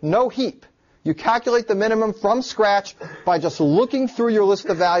array, no heap. You calculate the minimum from scratch by just looking through your list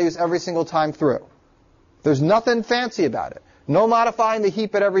of values every single time through. There's nothing fancy about it. No modifying the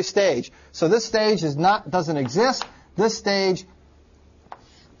heap at every stage. So this stage doesn't exist. This stage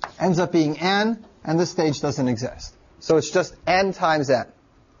ends up being n, and this stage doesn't exist. So it's just n times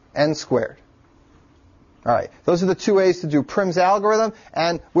n squared. All right, those are the two ways to do Prim's algorithm,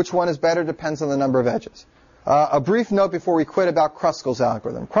 and which one is better depends on the number of edges. A brief note before we quit about Kruskal's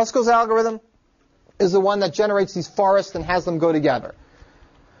algorithm. Kruskal's algorithm is the one that generates these forests and has them go together.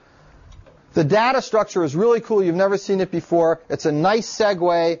 The data structure is really cool. You've never seen it before. It's a nice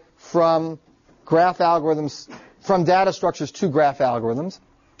segue from graph algorithms, from data structures to graph algorithms.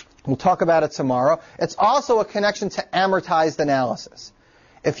 We'll talk about it tomorrow. It's also a connection to amortized analysis.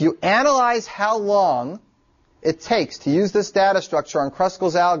 If you analyze how long it takes to use this data structure on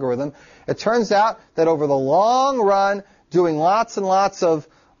Kruskal's algorithm, it turns out that over the long run, doing lots and lots of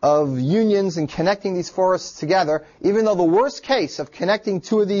unions and connecting these forests together, even though the worst case of connecting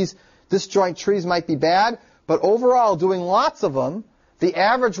two of these disjoint trees might be bad, but overall doing lots of them, the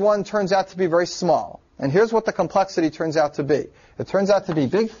average one turns out to be very small. And here's what the complexity turns out to be. It turns out to be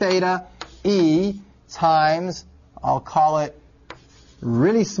big theta E times, I'll call it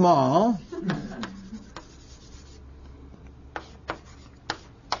really small,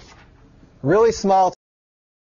 really small